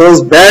 from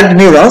those bad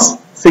neurons,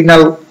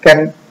 signal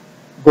can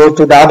go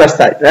to the other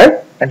side,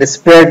 right? And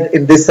spread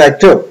in this side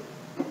too.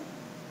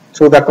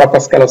 through the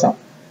corpus callosum.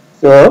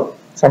 So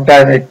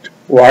sometimes it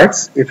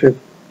works if you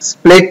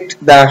split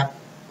the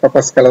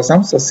corpus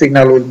callosum, so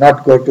signal will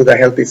not go to the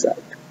healthy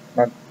side,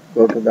 not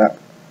go to the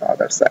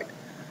other side.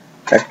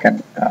 That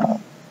can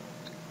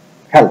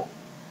help.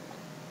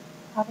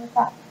 How does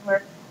that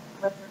work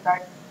with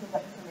regards to the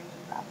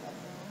information processing?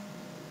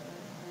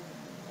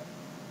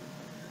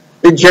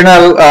 In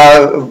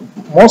general,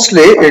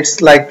 mostly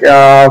it's like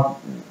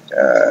I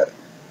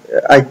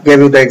gave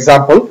you the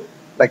example,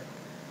 like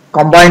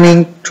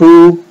combining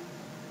two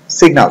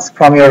signals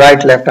from your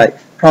right left eye,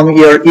 from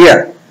your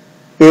ear.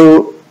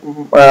 You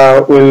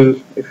will,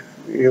 if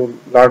you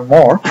learn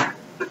more,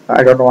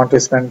 I don't want to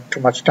spend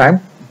too much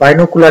time.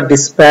 Binocular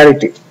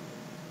disparity.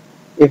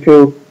 If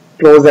you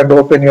close and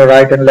open your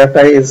right and left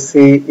eye, you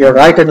see your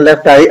right and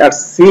left eye are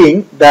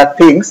seeing the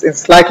things in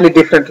slightly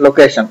different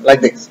location,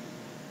 like this.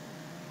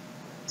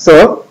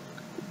 So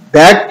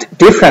that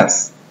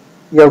difference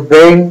your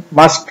brain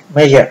must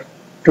measure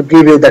to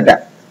give you the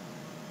depth.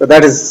 So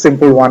that is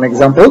simple one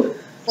example.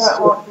 So it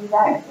won't do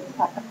that if you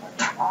cut the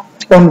corpus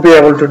off? Won't be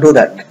able to do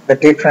that. The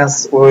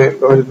difference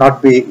will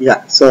not be,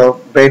 so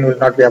brain will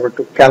not be able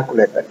to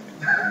calculate that.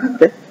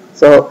 Okay,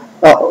 so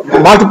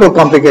multiple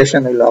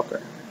complication will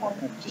occur.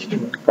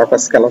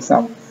 Corpus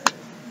callosum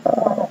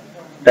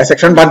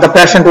dissection, but the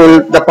person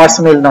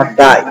will not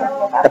die.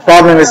 The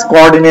problem is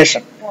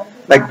coordination,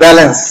 like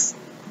balance.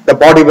 The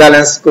body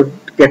balance could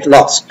get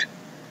lost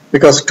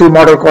because two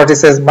motor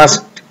cortices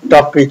must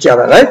talk to each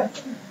other, right?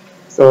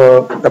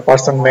 So the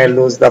person may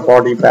lose the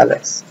body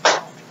balance.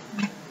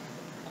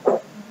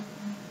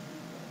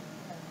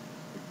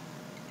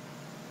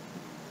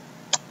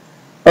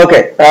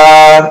 Okay,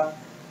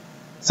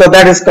 so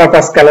that is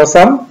corpus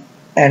callosum,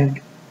 and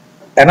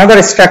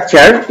another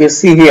structure you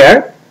see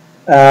here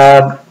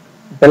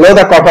below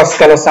the corpus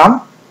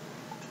callosum,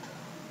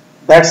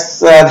 that's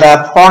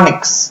the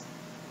fornix.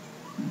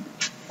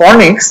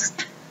 Fornix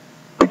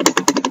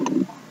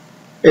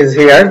is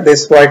here,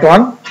 this white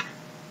one,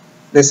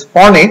 this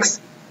fornix,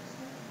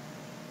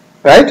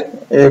 right?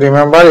 You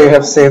remember you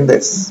have seen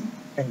this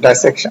in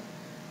dissection.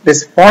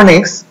 This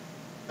fornix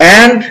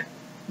and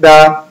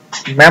the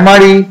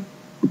mammary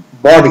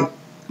body,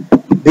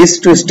 these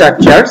two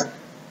structures,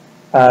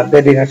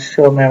 they did not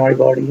show mammary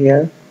body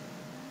here.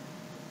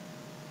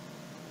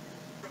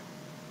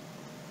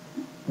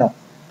 No.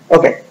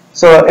 Okay.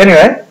 So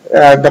anyway,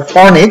 the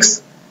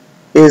fornix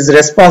is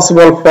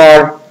responsible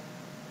for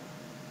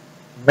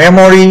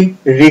memory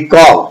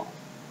recall,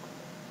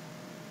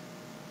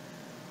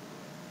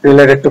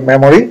 related to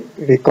memory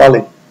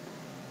recalling.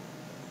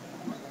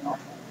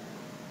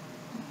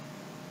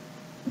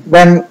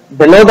 Then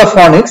below the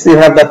fornix you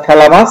have the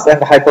thalamus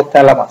and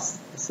hypothalamus.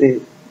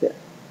 See here.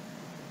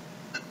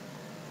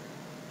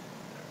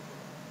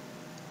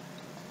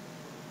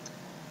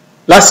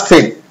 Last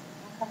thing.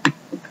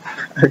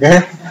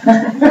 Okay.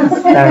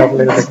 Kind of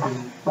little bit.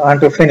 I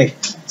want to finish.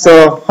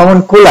 So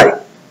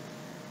homunculi.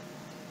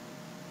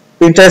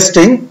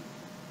 Interesting.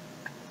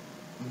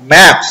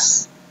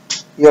 Maps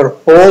your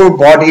whole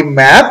body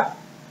map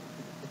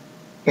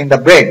in the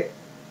brain.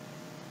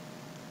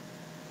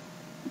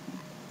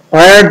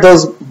 Where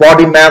those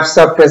body maps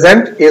are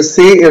present,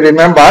 you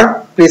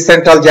remember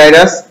precentral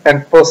gyrus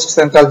and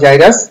postcentral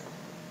gyrus.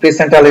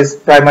 Precentral is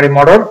primary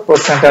motor,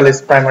 postcentral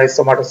is primary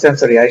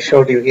somatosensory. I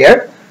showed you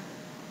here.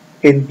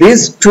 In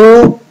these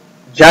two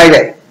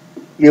gyri,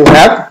 you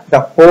have the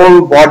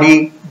whole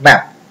body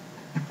map,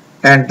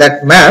 and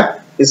that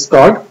map is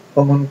called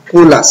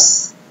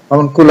homunculus.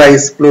 Homunculi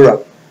is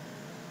plural.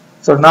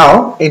 So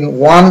now, in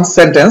one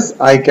sentence,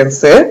 I can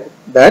say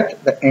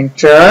that the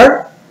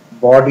entire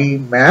body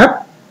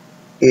map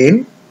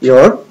in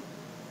your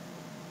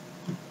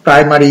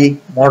primary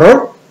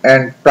motor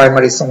and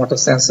primary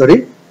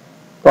somatosensory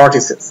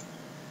cortices.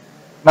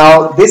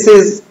 Now, this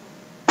is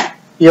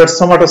your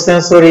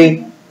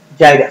somatosensory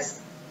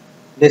gyrus,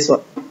 this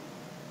one.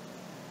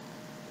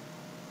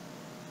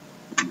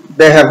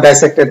 They have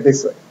dissected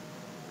this way.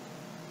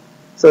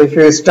 So if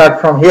you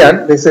start from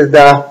here, this is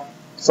the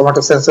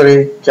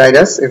somatosensory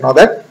gyrus, you know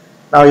that.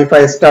 Now if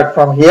I start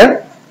from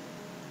here,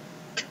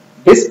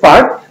 this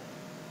part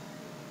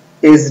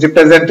is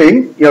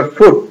representing your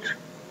foot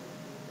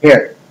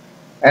here,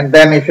 and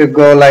then if you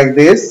go like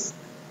this,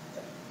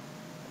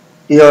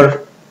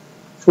 your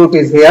foot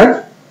is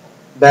here,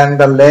 then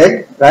the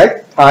leg,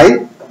 right,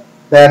 thigh,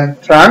 then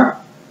trunk,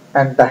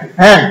 and the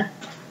hand,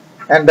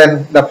 and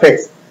then the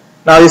face.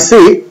 Now you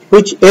see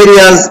which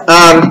areas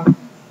are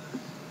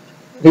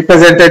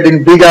represented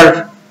in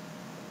bigger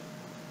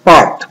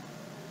part.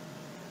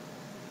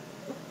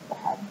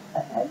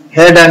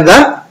 Head and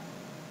the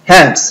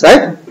hands,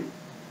 right?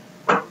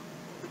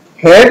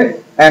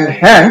 Head and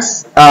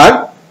hands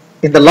are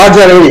in the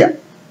larger area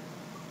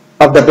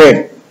of the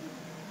brain.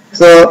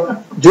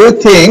 So do you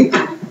think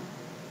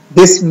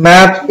this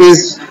map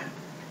is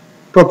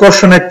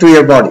proportionate to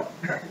your body?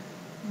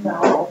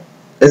 No.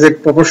 Is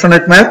it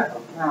proportionate map?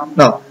 No.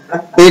 No.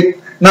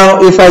 Now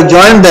if I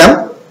join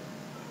them,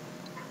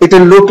 it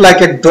will look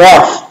like a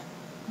dwarf.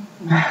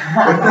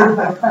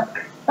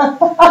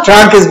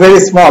 Trunk is very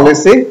small, you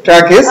see?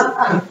 Trunk is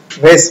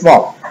very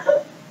small.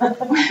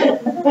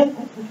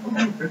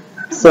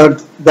 So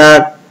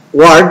the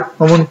word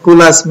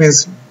homunculus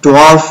means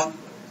dwarf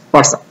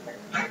person.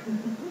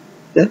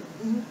 Okay?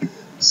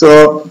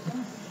 So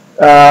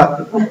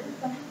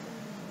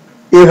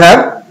you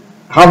have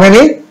how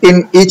many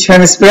in each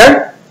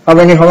hemisphere? How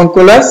many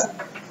homunculus?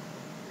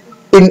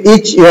 In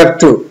each you have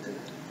 2.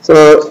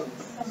 So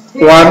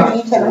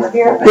one,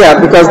 yeah,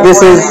 because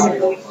this is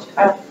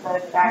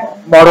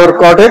motor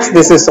cortex,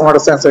 this is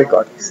somatosensory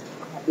cortex.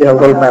 You have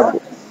whole map.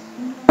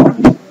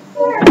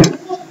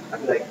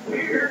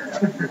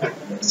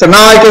 So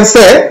now I can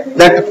say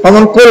that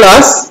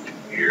homunculus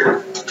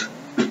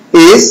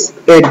is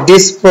a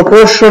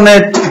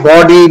disproportionate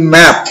body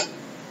map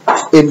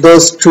in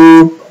those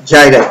 2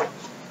 gyri.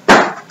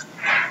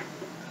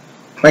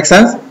 Make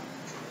sense?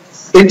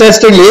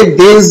 Interestingly,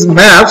 these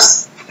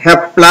maps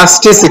have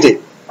plasticity.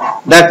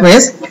 That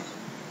means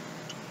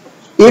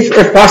if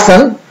a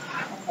person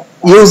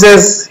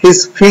uses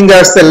his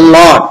fingers a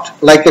lot,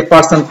 like a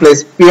person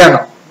plays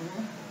piano,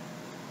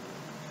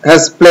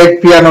 has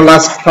played piano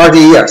last 30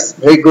 years,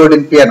 very good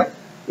in piano.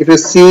 If you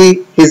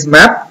see his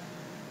map,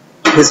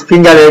 his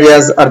finger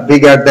areas are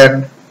bigger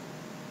than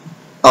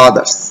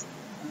others.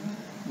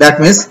 That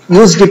means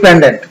use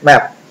dependent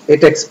map.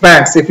 It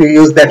expands if you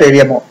use that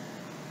area more.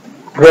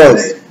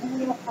 Grows.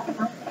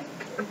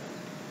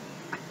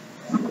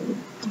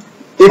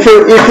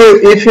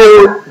 If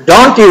you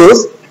don't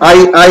use,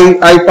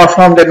 I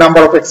performed a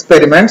number of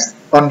experiments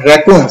on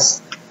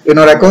raccoons. You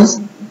know raccoons?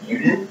 You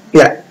did?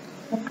 Yeah.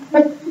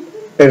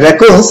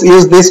 Raccoons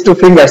use these 2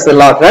 fingers a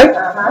lot, right?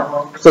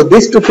 So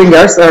these 2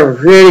 fingers are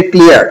very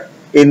clear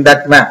in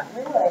that map,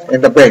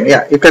 in the brain.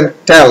 Yeah, you can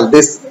tell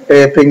this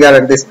finger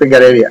and this finger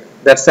area.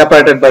 They're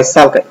separated by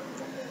sulci.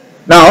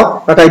 Now,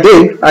 what I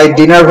did, I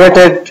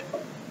denervated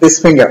this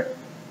finger.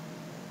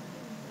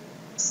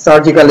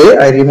 Surgically,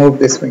 I removed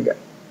this finger.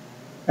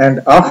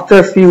 And after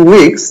a few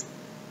weeks,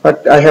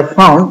 what I have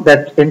found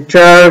that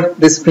entire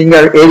this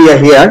finger area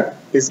here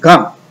is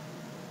gone.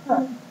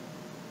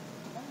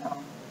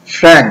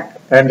 Shrank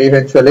and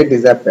eventually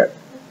disappeared.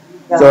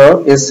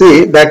 So you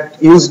see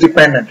that use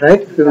dependent,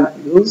 right? If you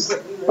use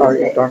or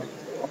you don't.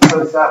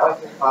 So is that like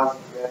a cause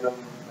of random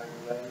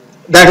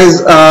That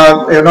is,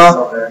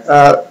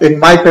 in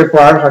my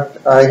paper,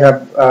 I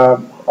have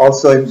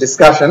also in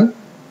discussion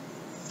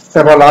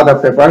several other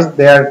papers.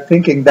 They are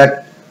thinking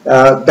that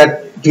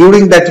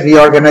during that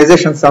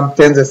reorganization, some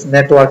changes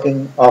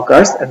networking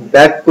occurs, and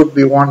that could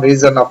be one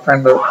reason of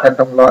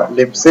phantom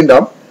limb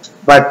syndrome.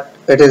 But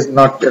it is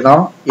not,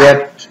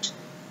 yet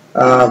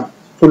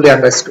fully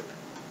understood.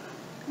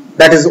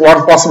 That is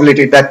one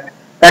possibility, that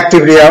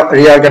active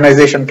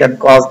reorganization can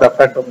cause the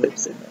phantom limb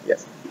syndrome.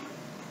 Yes.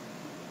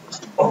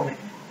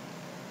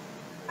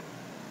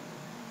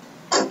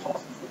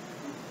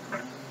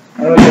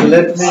 Okay,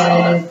 let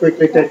me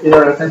quickly take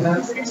your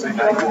attendance.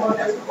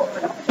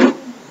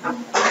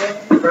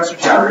 Professor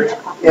Chowdhury?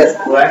 Yes.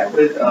 Will I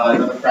put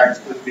another practice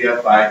quiz be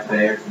up by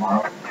today or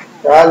tomorrow?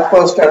 I'll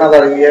post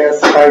another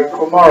yes by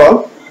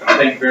tomorrow.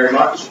 Thank you very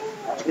much.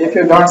 If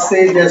you don't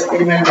see, just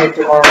email me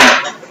tomorrow.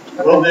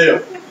 Will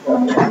do.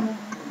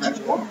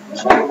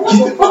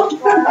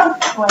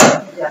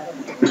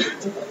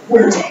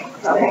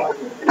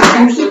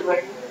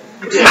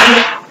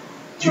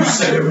 You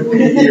said it would be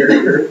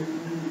here.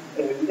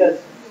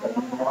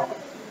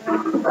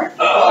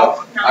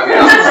 I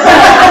mean,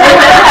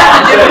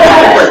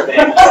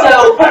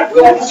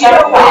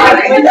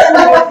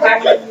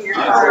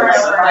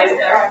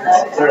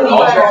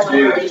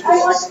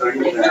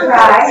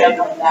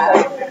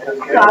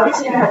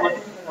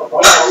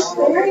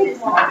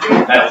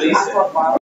 At least